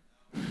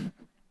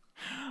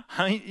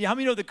 How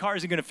many know the car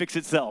isn't going to fix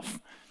itself?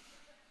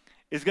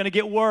 It's going to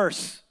get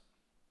worse.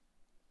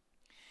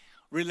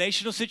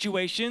 Relational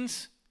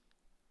situations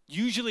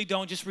usually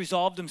don't just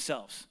resolve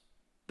themselves.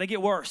 They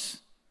get worse.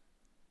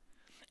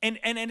 And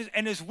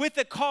as with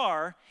a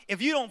car,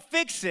 if you don't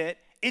fix it,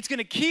 it's going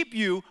to keep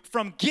you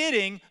from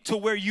getting to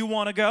where you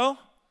want to go.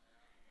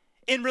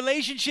 In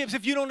relationships,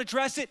 if you don't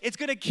address it, it's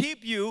going to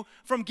keep you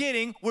from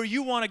getting where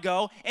you want to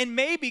go and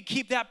maybe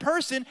keep that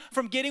person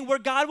from getting where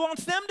God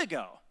wants them to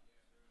go.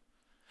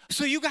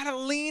 So you got to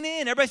lean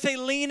in. Everybody say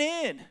lean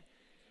in.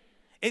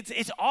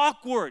 It's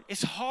awkward.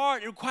 It's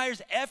hard. It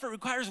requires effort. It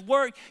requires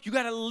work. You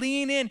got to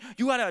lean in.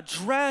 You got to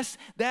address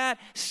that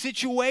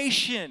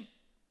situation.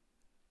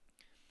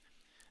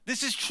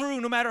 This is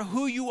true no matter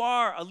who you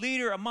are, a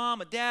leader, a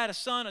mom, a dad, a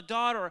son, a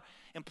daughter,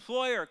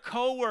 employer,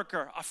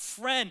 coworker, a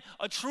friend.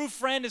 A true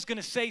friend is going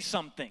to say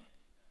something.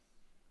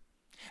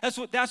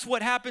 That's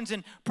what happens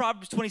in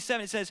Proverbs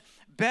 27. It says,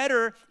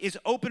 better is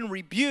open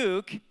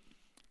rebuke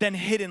than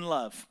hidden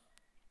love.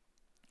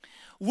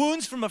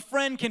 Wounds from a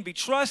friend can be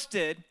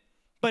trusted,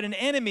 but an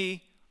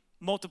enemy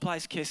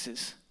multiplies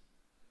kisses.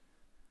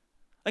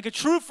 Like a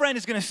true friend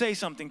is going to say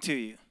something to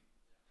you.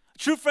 A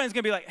true friend is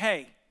going to be like,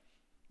 hey,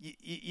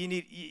 you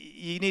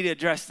need to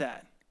address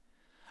that.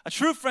 A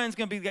true friend's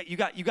gonna be,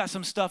 you got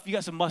some stuff, you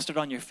got some mustard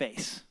on your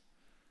face.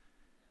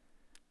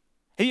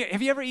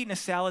 Have you ever eaten a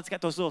salad that's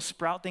got those little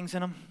sprout things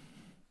in them?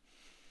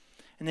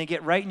 And they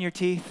get right in your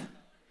teeth.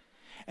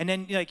 And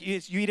then you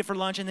eat it for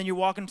lunch, and then you're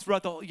walking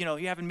throughout you're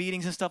having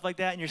meetings and stuff like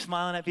that, and you're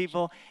smiling at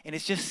people, and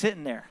it's just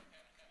sitting there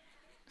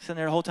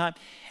the whole time.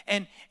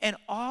 And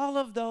all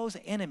of those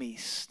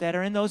enemies that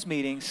are in those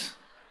meetings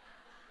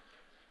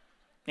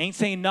ain't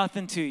saying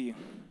nothing to you.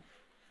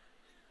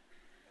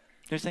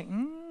 They're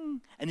saying,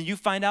 And then you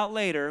find out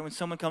later when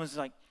someone comes and is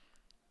like,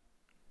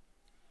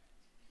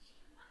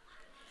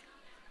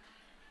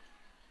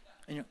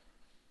 and you're,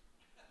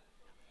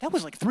 that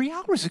was like 3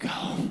 hours ago.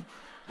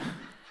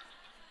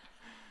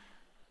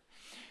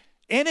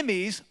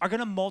 Enemies are going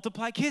to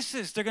multiply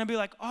kisses. They're going to be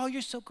like, oh,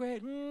 you're so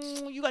great.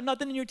 You got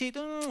nothing in your teeth.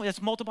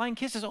 That's multiplying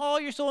kisses. Oh,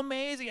 you're so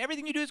amazing.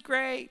 Everything you do is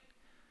great.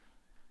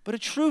 But a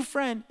true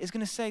friend is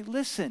going to say,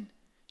 listen,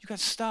 you got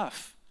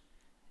stuff.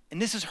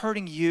 And this is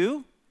hurting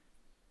you.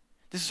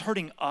 This is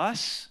hurting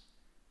us.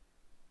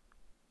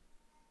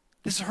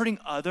 This is hurting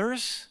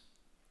others.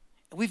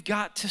 We've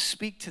got to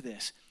speak to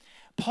this.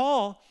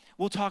 Paul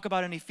will talk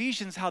about in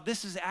Ephesians how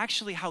this is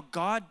actually how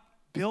God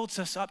builds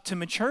us up to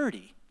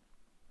maturity.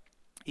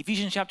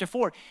 Ephesians chapter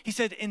 4, he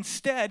said,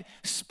 instead,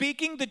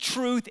 speaking the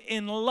truth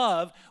in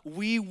love,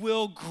 we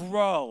will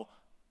grow.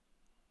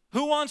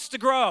 Who wants to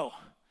grow?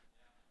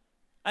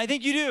 I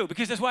think you do,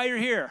 because that's why you're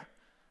here.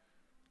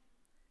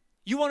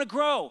 You want to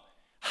grow.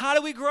 How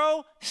do we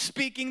grow?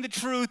 Speaking the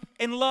truth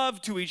in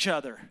love to each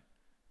other.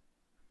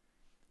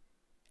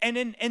 And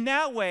in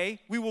that way,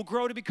 we will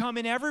grow to become,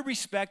 in every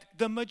respect,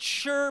 the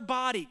mature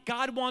body.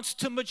 God wants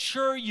to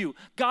mature you.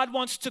 God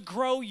wants to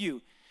grow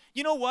you.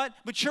 You know what?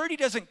 Maturity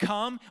doesn't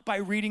come by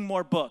reading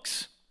more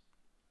books.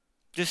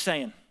 Just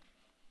saying.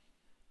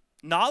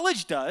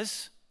 Knowledge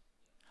does.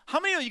 How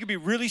many of you can be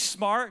really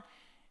smart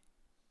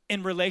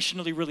and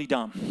relationally really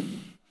dumb?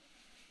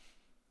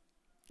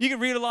 You can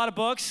read a lot of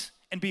books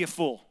and be a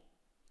fool.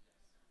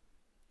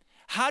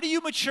 How do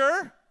you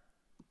mature?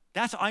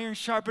 That's iron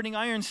sharpening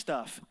iron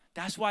stuff.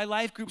 That's why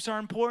life groups are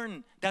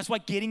important. That's why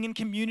getting in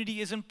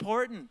community is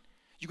important.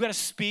 You got to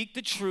speak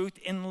the truth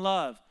in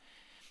love.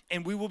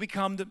 And we will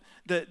become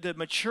the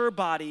mature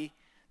body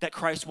that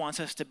Christ wants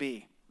us to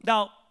be.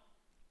 Now,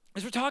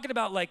 as we're talking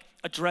about like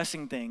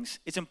addressing things,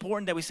 it's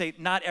important that we say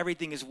not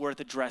everything is worth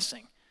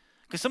addressing.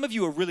 Because some of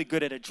you are really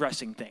good at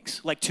addressing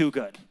things, like too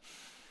good.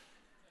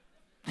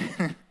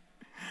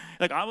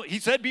 Like, he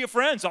said be a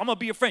friend, so I'm going to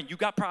be a friend. You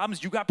got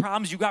problems, you got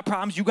problems, you got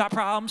problems, you got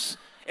problems.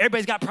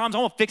 Everybody's got problems.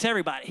 I'm going to fix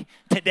everybody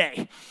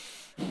today.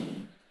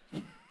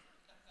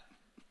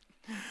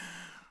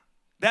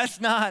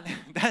 That's not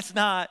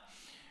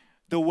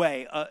the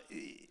way.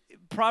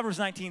 Proverbs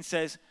 19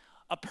 says,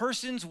 a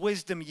person's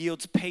wisdom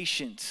yields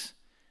patience.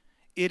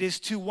 It is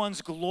to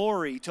one's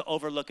glory to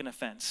overlook an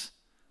offense.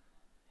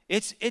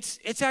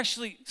 It's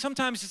actually,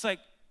 sometimes it's like,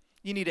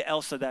 you need to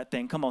Elsa that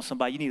thing. Come on,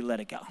 somebody, you need to let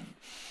it go.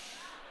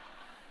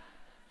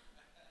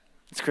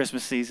 It's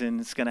Christmas season.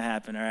 It's going to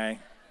happen, all right?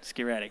 Just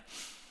get ready.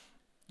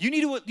 You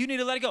need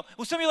to let it go.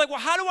 Well, some of you are like, well,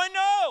 how do I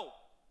know?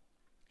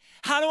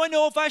 How do I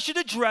know if I should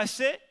address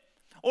it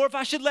or if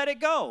I should let it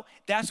go?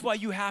 That's why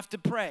you have to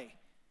pray.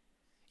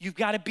 You've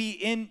got to be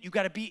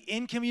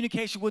in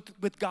communication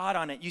with God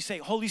on it. You say,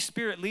 Holy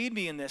Spirit, lead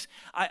me in this.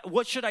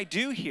 What should I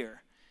do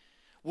here?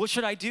 What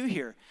should I do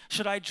here?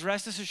 Should I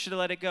address this or should I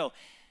let it go?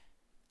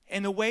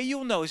 And the way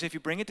you'll know is if you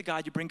bring it to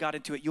God, you bring God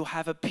into it, you'll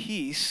have a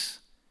peace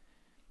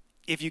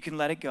if you can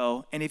let it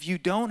go. And if you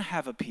don't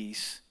have a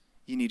peace,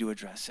 you need to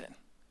address it.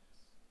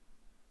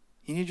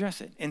 You need to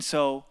address it. And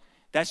so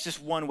that's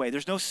just one way.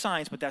 There's no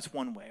science, but that's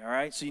one way, all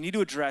right? So you need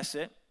to address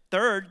it.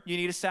 Third, you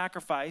need to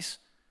sacrifice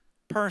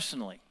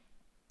personally.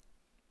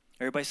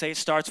 Everybody say, it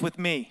starts with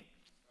me.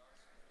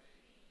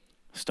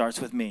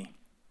 Starts with me.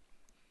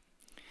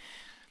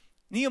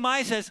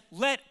 Nehemiah says,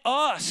 let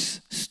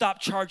us stop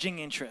charging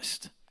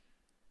interest.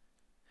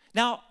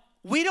 Now,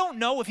 we don't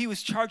know if he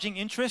was charging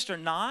interest or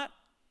not,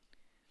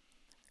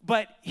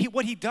 but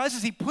what he does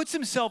is he puts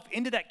himself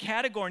into that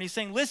category and he's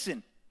saying,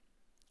 listen,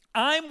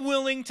 I'm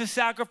willing to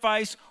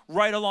sacrifice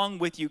right along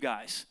with you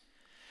guys.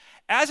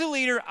 As a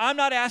leader, I'm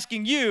not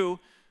asking you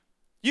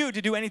to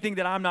do anything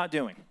that I'm not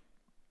doing.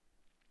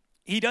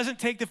 He doesn't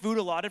take the food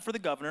allotted for the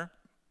governor.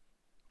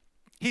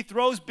 He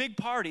throws big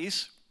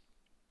parties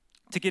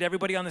to get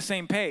everybody on the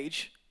same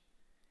page.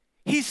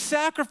 He's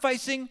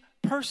sacrificing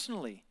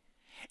personally.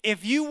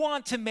 If you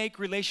want to make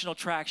relational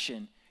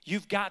traction,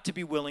 you've got to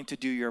be willing to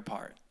do your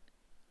part.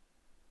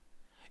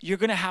 You're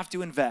going to have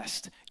to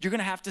invest. You're going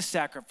to have to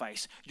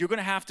sacrifice. You're going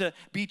to have to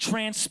be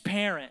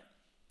transparent.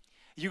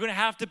 You're going to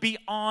have to be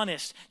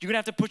honest. You're going to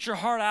have to put your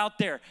heart out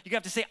there. You're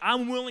going to have to say,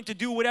 I'm willing to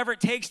do whatever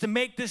it takes to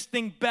make this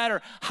thing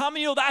better. How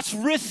many know that's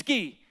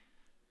risky?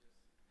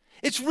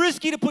 It's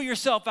risky to put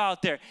yourself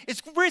out there.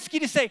 It's risky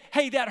to say,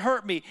 hey, that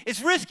hurt me.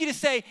 It's risky to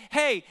say,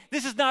 hey,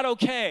 this is not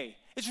okay.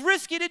 It's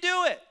risky to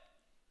do it.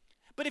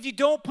 But if you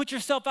don't put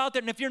yourself out there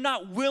and if you're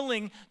not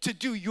willing to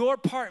do your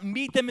part,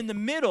 meet them in the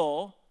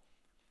middle,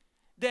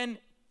 then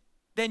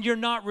you're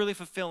not really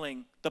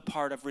fulfilling the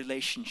part of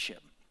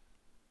relationship.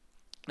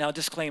 Now,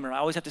 disclaimer, I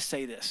always have to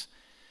say this.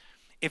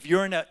 If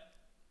you're in an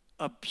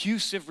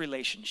abusive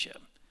relationship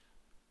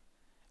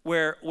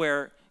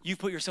where you've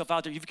put yourself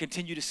out there, you've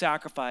continued to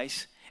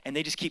sacrifice, and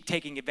they just keep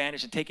taking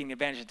advantage and taking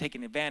advantage and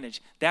taking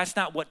advantage, that's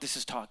not what this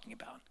is talking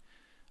about,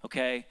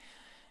 okay?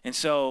 And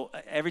so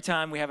every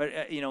time we have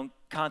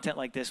content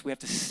like this, we have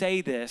to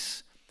say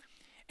this.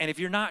 And if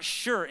you're not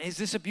sure, is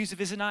this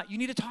abusive, is it not, you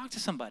need to talk to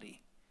somebody.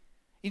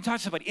 You can talk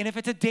to somebody. And if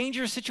it's a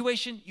dangerous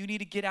situation, you need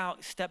to get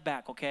out, step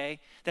back, okay?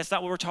 That's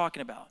not what we're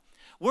talking about.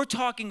 We're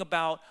talking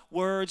about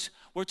words.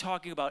 We're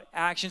talking about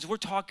actions. We're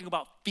talking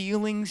about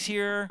feelings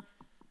here.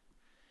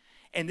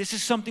 And this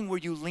is something where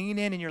you lean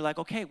in and you're like,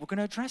 okay, we're going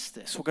to address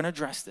this. We're going to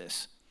address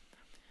this.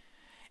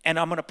 And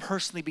I'm going to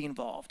personally be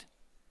involved.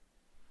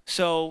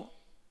 So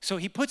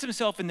he puts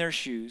himself in their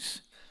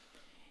shoes.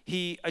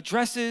 He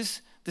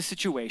addresses the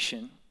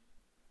situation.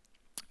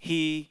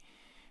 He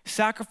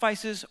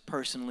sacrifices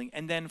personally.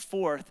 And then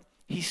fourth,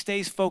 he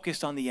stays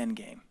focused on the end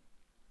game.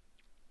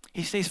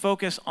 He stays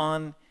focused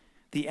on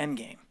the end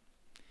game.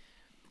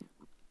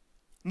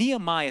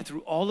 Nehemiah,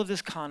 through all of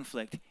this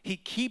conflict, he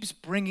keeps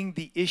bringing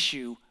the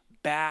issue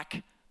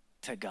back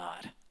to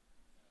God.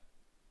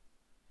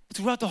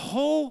 Throughout the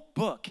whole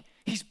book,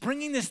 he's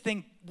bringing this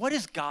thing. What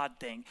is God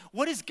thing?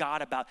 What is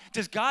God about?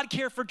 Does God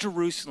care for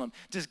Jerusalem?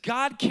 Does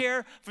God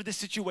care for this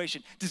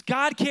situation? Does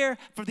God care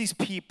for these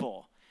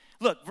people?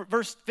 Look,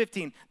 verse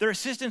 15. Their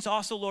assistants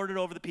also lorded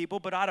over the people,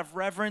 but out of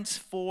reverence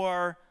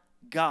for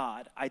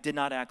God, I did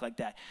not act like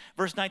that.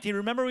 Verse 19,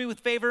 remember me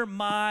with favor,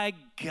 my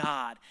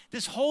God.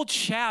 This whole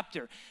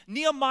chapter,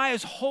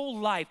 Nehemiah's whole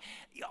life,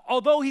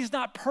 although he's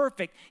not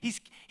perfect, he's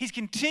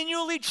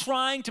continually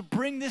trying to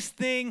bring this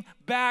thing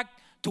back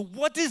to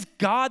what does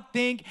God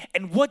think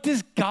and what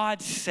does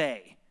God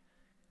say?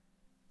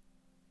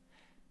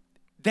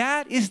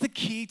 That is the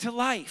key to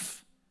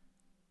life.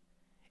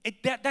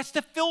 That's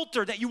the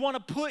filter that you want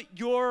to put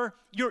your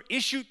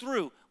issue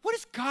through. What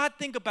does God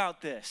think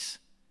about this?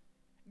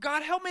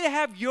 God, help me to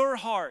have your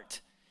heart.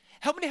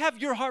 Help me to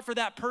have your heart for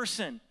that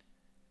person.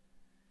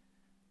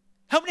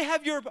 Help me to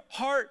have your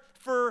heart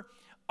for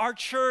our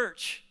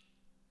church.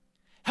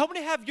 Help me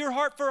to have your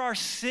heart for our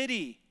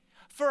city,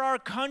 for our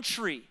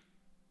country.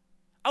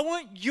 I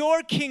want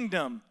your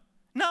kingdom,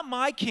 not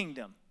my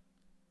kingdom.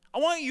 I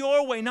want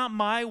your way, not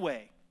my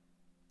way.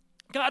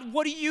 God,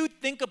 what do you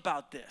think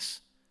about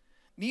this?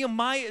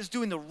 Nehemiah is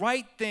doing the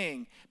right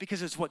thing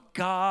because it's what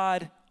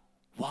God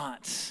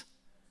wants.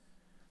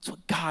 It's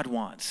what God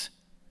wants.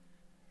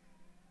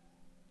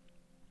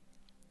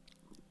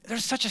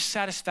 There's such a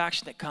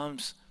satisfaction that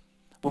comes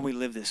when we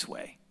live this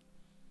way.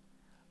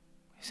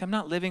 See, I'm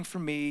not living for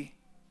me.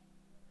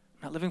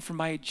 I'm not living for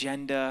my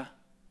agenda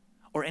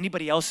or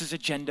anybody else's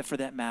agenda for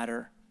that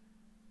matter.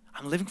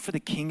 I'm living for the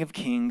King of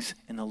Kings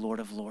and the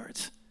Lord of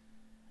Lords.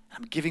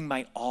 I'm giving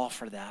my all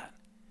for that.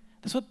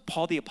 That's what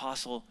Paul the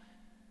Apostle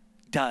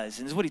does.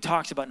 And this is what he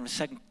talks about in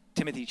 2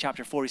 Timothy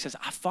chapter 4. He says,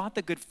 I fought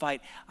the good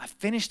fight. I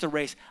finished the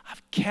race.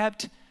 I've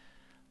kept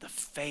the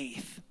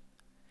faith.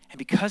 And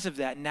because of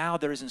that, now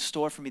there is in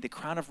store for me the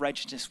crown of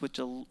righteousness,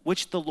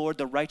 which the Lord,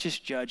 the righteous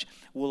judge,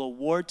 will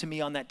award to me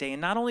on that day.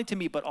 And not only to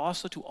me, but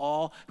also to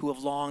all who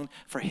have longed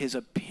for his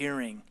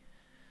appearing.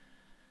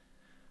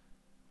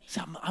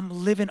 So I'm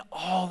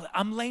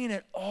laying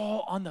it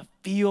all on the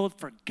field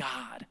for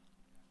God.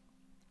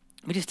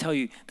 Let me just tell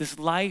you, this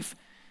life,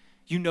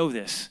 you know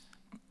this.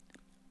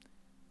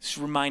 Just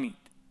reminding,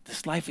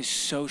 this life is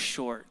so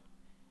short,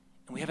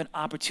 and we have an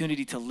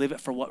opportunity to live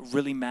it for what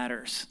really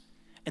matters.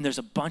 And there's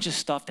a bunch of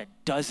stuff that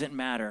doesn't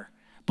matter,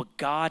 but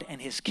God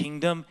and his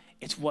kingdom,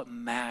 it's what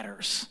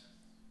matters.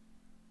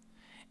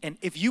 And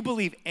if you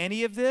believe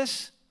any of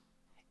this,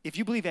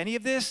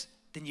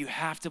 then you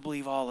have to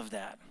believe all of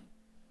that.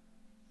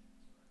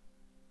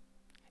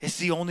 It's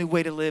the only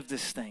way to live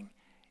this thing.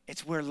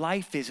 It's where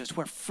life is. It's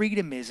where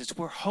freedom is. It's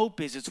where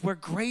hope is. It's where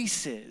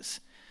grace is.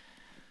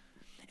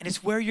 And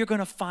it's where you're going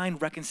to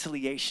find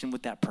reconciliation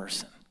with that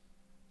person.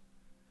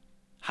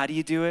 How do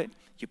you do it?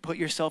 You put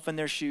yourself in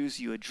their shoes.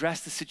 You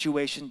address the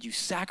situation. You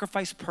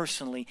sacrifice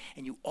personally.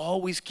 And you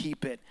always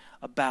keep it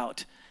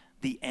about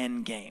the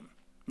end game.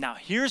 Now,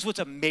 here's what's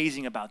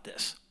amazing about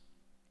this.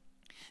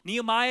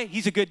 Nehemiah,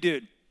 he's a good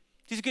dude.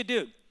 He's a good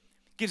dude.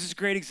 Gives us a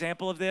great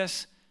example of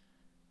this.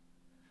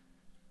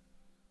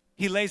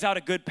 He lays out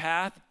a good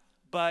path,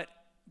 but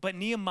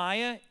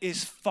Nehemiah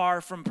is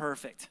far from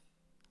perfect.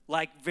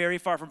 Like, very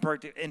far from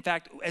perfect. In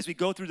fact, as we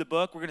go through the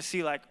book, we're going to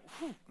see like,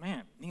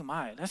 man,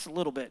 Nehemiah, that's a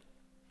little bit,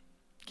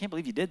 I can't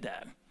believe you did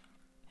that.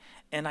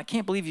 And I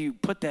can't believe you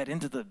put that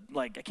into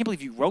I can't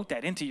believe you wrote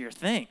that into your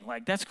thing.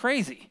 Like, that's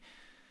crazy.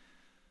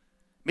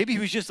 Maybe he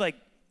was just like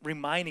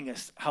reminding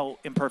us how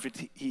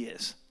imperfect he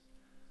is.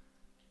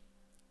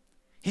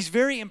 He's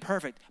very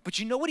imperfect. But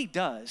you know what he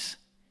does?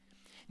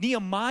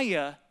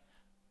 Nehemiah,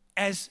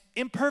 as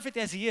imperfect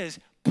as he is,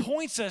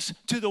 points us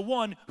to the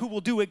one who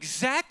will do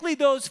exactly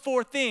those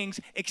four things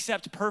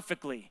except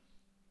perfectly.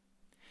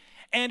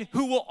 And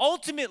who will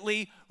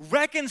ultimately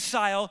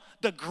reconcile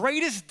the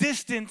greatest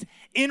distance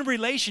in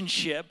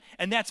relationship,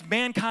 and that's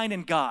mankind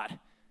and God.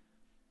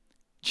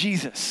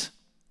 Jesus.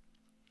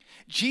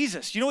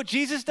 Jesus. You know what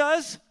Jesus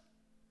does?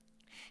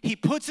 He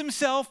puts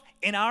himself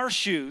in our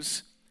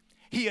shoes.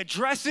 He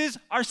addresses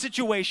our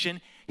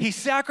situation. He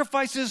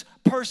sacrifices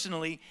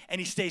personally,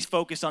 and he stays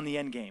focused on the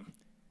end game.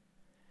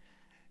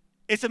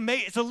 It's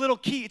a little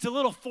key. It's a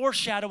little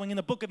foreshadowing in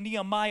the book of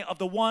Nehemiah of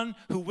the one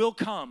who will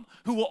come,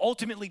 who will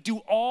ultimately do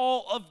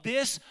all of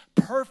this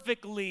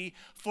perfectly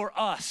for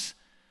us,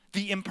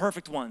 the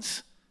imperfect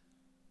ones.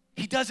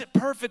 He does it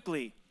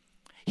perfectly.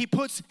 He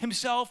puts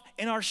himself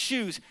in our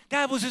shoes.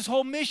 That was his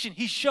whole mission.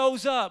 He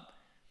shows up.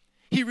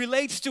 He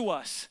relates to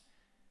us.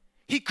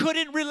 He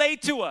couldn't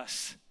relate to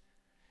us.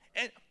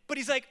 But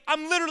he's like,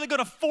 I'm literally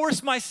going to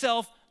force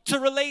myself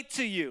to relate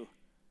to you.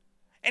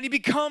 And he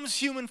becomes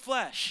human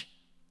flesh.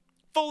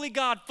 Fully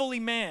God, fully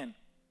man.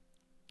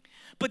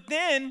 But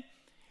then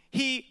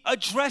he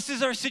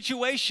addresses our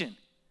situation.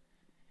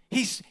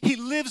 He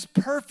lives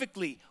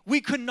perfectly. We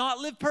could not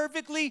live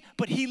perfectly,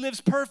 but he lives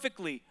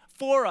perfectly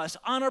for us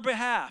on our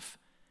behalf.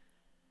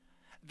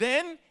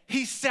 Then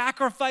he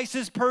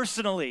sacrifices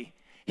personally.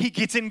 He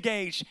gets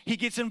engaged. He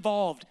gets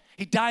involved.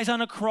 He dies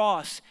on a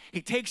cross.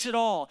 He takes it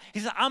all. He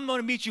says, I'm going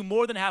to meet you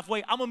more than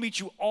halfway. I'm going to meet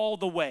you all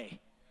the way.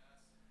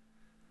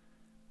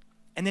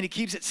 And then he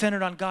keeps it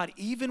centered on God,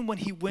 even when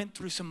he went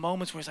through some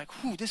moments where he's like,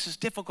 whew, this is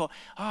difficult.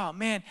 Oh,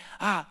 man,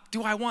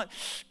 do I want,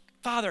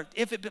 Father,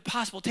 if it be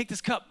possible, take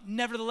this cup.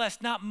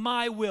 Nevertheless, not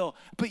my will,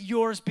 but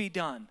yours be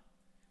done.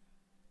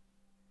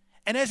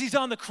 And as he's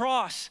on the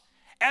cross,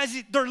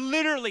 they're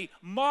literally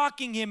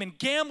mocking him and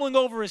gambling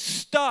over his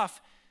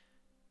stuff,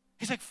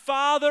 he's like,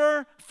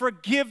 Father,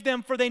 forgive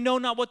them, for they know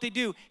not what they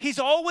do. He's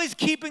always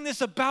keeping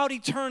this about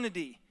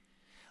eternity.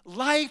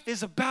 Life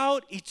is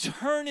about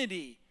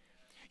eternity.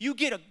 You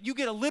get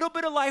a little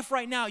bit of life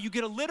right now. You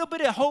get a little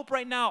bit of hope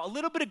right now, a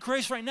little bit of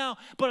grace right now.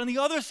 But on the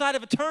other side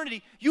of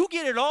eternity, you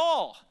get it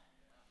all.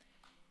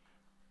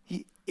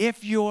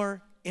 If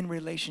you're in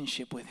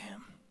relationship with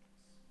him.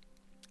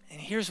 And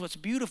here's what's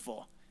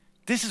beautiful.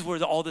 This is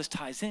where all this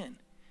ties in.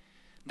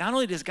 Not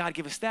only does God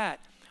give us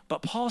that,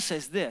 but Paul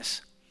says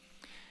this.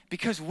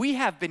 Because we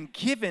have been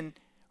given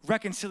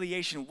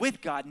reconciliation with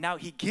God, now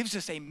he gives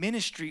us a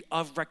ministry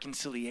of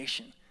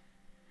reconciliation.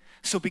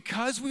 So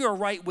because we are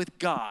right with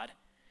God,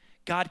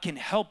 God can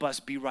help us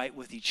be right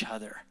with each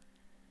other.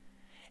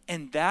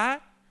 And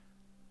that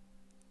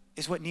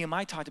is what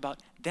Nehemiah talked about.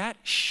 That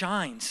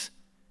shines.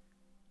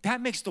 That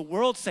makes the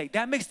world say,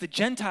 that makes the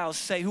Gentiles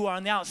say, who are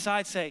on the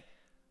outside say,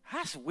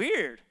 that's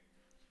weird.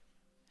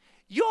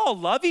 You all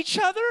love each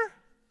other?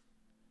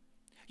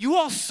 You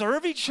all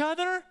serve each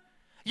other?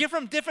 You're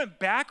from different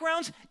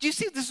backgrounds? Do you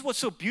see this is what's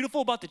so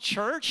beautiful about the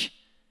church?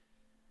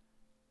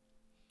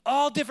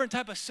 All different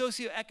type of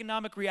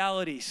socioeconomic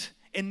realities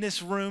in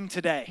this room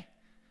today.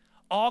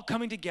 All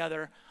coming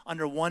together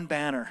under one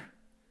banner.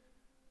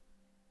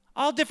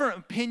 All different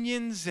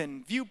opinions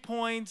and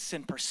viewpoints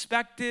and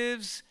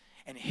perspectives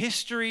and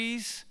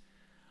histories,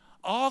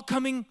 all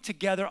coming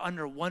together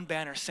under one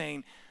banner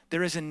saying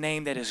there is a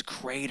name that is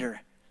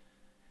greater,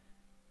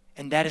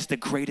 and that is the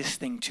greatest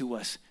thing to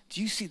us.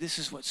 Do you see this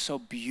is what's so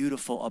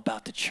beautiful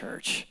about the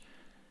church?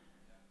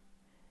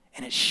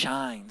 And it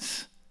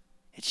shines.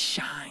 It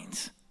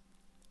shines.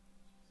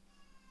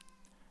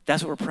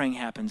 That's what we're praying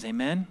happens,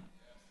 amen?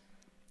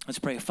 Let's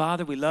pray.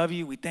 Father, we love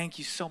you. We thank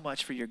you so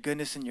much for your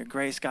goodness and your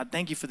grace. God,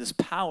 thank you for this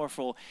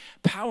powerful,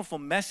 powerful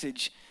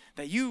message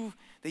that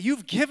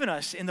you've given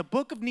us in the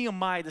book of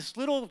Nehemiah, this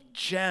little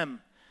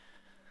gem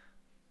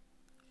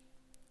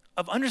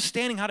of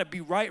understanding how to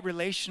be right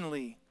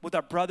relationally with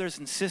our brothers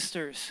and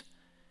sisters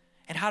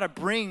and how to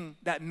bring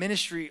that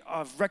ministry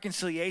of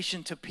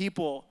reconciliation to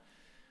people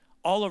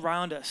all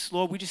around us.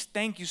 Lord, we just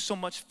thank you so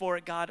much for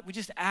it, God. We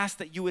just ask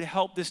that you would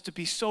help this to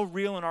be so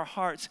real in our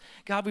hearts.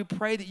 God, we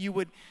pray that you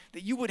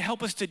would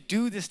help us to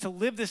do this, to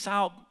live this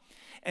out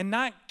and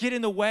not get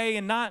in the way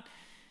and not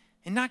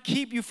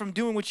keep you from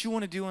doing what you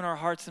want to do in our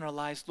hearts and our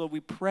lives. Lord,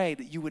 we pray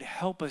that you would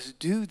help us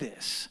do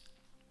this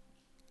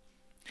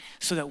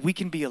so that we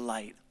can be a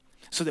light,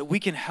 so that we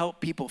can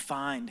help people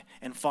find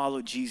and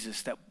follow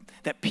Jesus,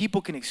 that people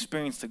can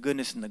experience the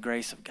goodness and the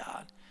grace of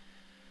God.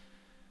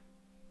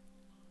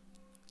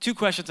 2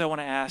 questions I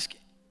want to ask.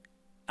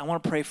 I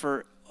want to pray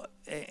for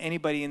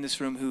anybody in this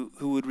room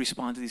who would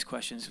respond to these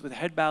questions with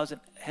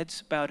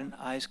heads bowed and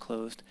eyes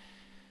closed.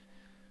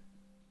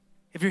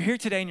 If you're here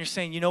today and you're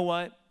saying, you know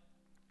what,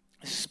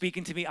 this is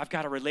speaking to me, I've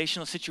got a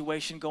relational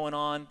situation going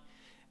on,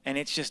 and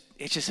it's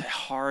just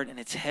hard and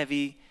it's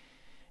heavy,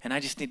 and I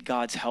just need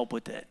God's help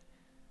with it.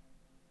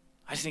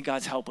 I just need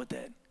God's help with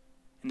it.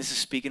 And this is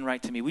speaking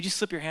right to me. Would you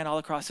slip your hand all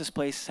across this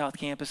place, South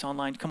Campus,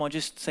 online? Come on,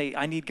 just say,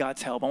 I need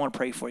God's help. I want to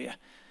pray for you.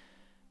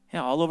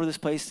 Yeah, all over this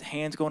place,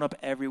 hands going up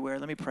everywhere.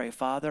 Let me pray.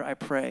 Father, I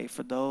pray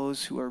for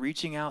those who are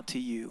reaching out to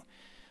you.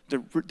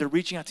 They're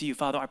reaching out to you.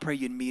 Father, I pray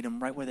you'd meet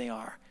them right where they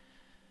are.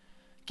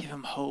 Give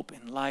them hope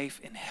and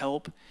life and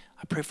help.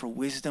 I pray for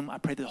wisdom. I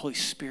pray that the Holy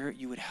Spirit,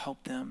 you would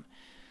help them.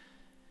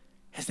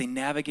 As they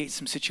navigate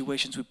some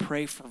situations, we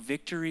pray for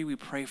victory. We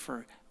pray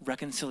for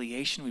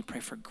reconciliation. We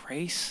pray for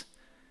grace.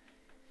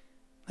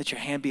 Let your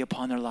hand be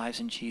upon their lives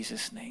in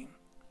Jesus' name.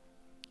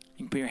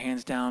 You can put your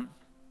hands down.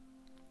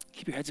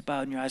 Keep your heads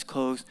bowed and your eyes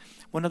closed.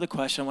 One other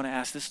question I want to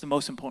ask. This is the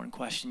most important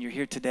question. You're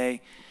here today.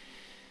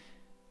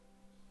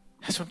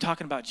 That's what I'm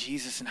talking about,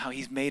 Jesus and how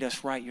he's made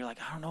us right. You're like,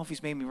 I don't know if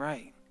he's made me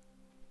right.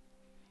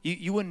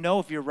 You wouldn't know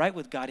if you're right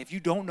with God. If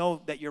you don't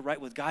know that you're right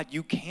with God,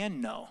 you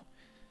can know.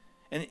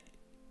 And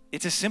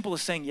it's as simple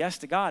as saying yes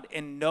to God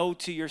and no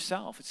to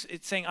yourself.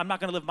 It's saying, I'm not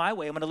going to live my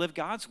way. I'm going to live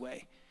God's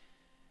way.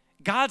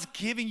 God's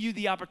giving you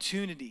the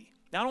opportunity,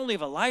 not only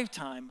of a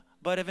lifetime,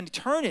 but of an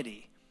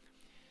eternity.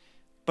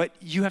 But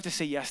you have to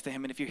say yes to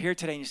him. And if you're here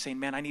today and you're saying,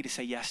 man, I need to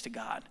say yes to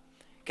God.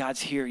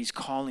 God's here. He's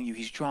calling you.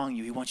 He's drawing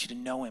you. He wants you to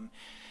know him.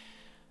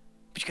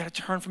 But you got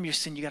to turn from your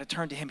sin. You got to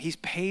turn to him. He's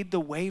paid the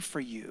way for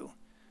you.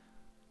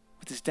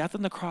 With his death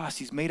on the cross,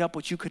 he's made up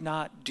what you could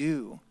not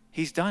do.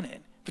 He's done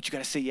it. But you got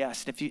to say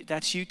yes. And if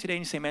that's you today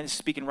and you say, man, this is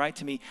speaking right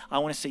to me, I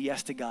want to say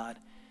yes to God.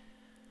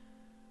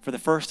 For the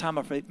first time,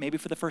 or maybe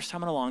for the first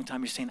time in a long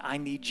time, you're saying, I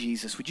need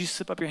Jesus. Would you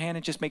slip up your hand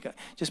and just make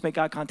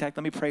eye contact?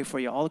 Let me pray for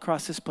you. All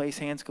across this place,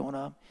 hands going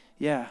up.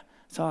 Yeah,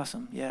 it's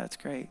awesome. Yeah, it's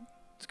great.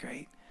 It's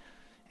great.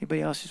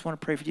 Anybody else just want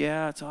to pray for you?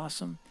 Yeah, it's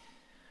awesome.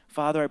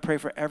 Father, I pray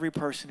for every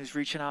person who's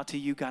reaching out to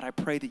you. God, I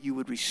pray that you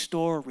would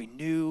restore,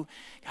 renew.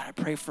 God, I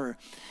pray for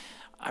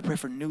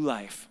new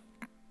life.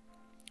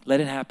 Let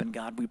it happen,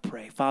 God, we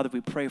pray. Father, we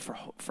pray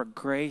for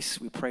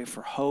grace. We pray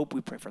for hope.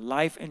 We pray for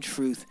life and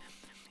truth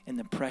in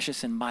the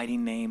precious and mighty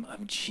name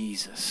of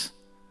Jesus.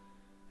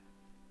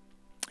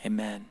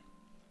 Amen.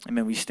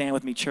 Amen. Will you stand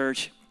with me,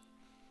 church?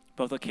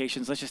 Both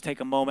locations. Let's just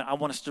take a moment. I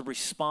want us to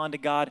respond to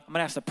God. I'm going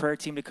to ask the prayer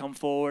team to come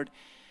forward.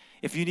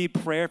 If you need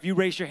prayer, if you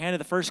raise your hand to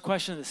the first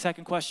question, the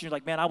second question, you're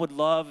like, man, I would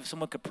love if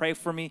someone could pray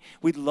for me.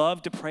 We'd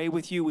love to pray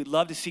with you. We'd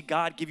love to see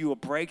God give you a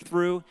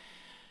breakthrough.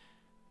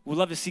 We'd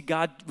love to see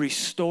God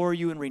restore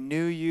you and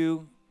renew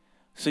you.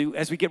 So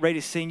as we get ready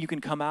to sing, you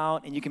can come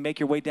out and you can make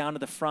your way down to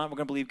the front. We're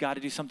going to believe God to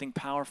do something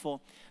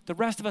powerful. The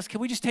rest of us, can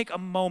we just take a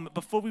moment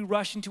before we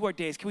rush into our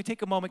days? Can we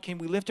take a moment? Can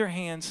we lift our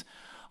hands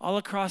all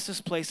across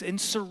this place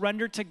and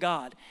surrender to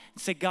God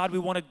and say, God, we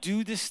want to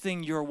do this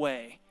thing your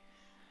way.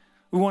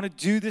 We want to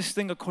do this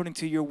thing according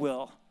to your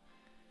will.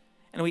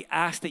 And we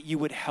ask that you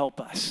would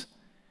help us.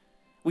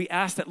 We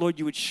ask that, Lord,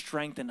 you would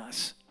strengthen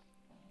us.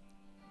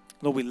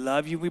 Lord, we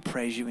love you. We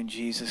praise you in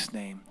Jesus'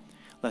 name.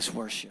 Let's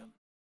worship.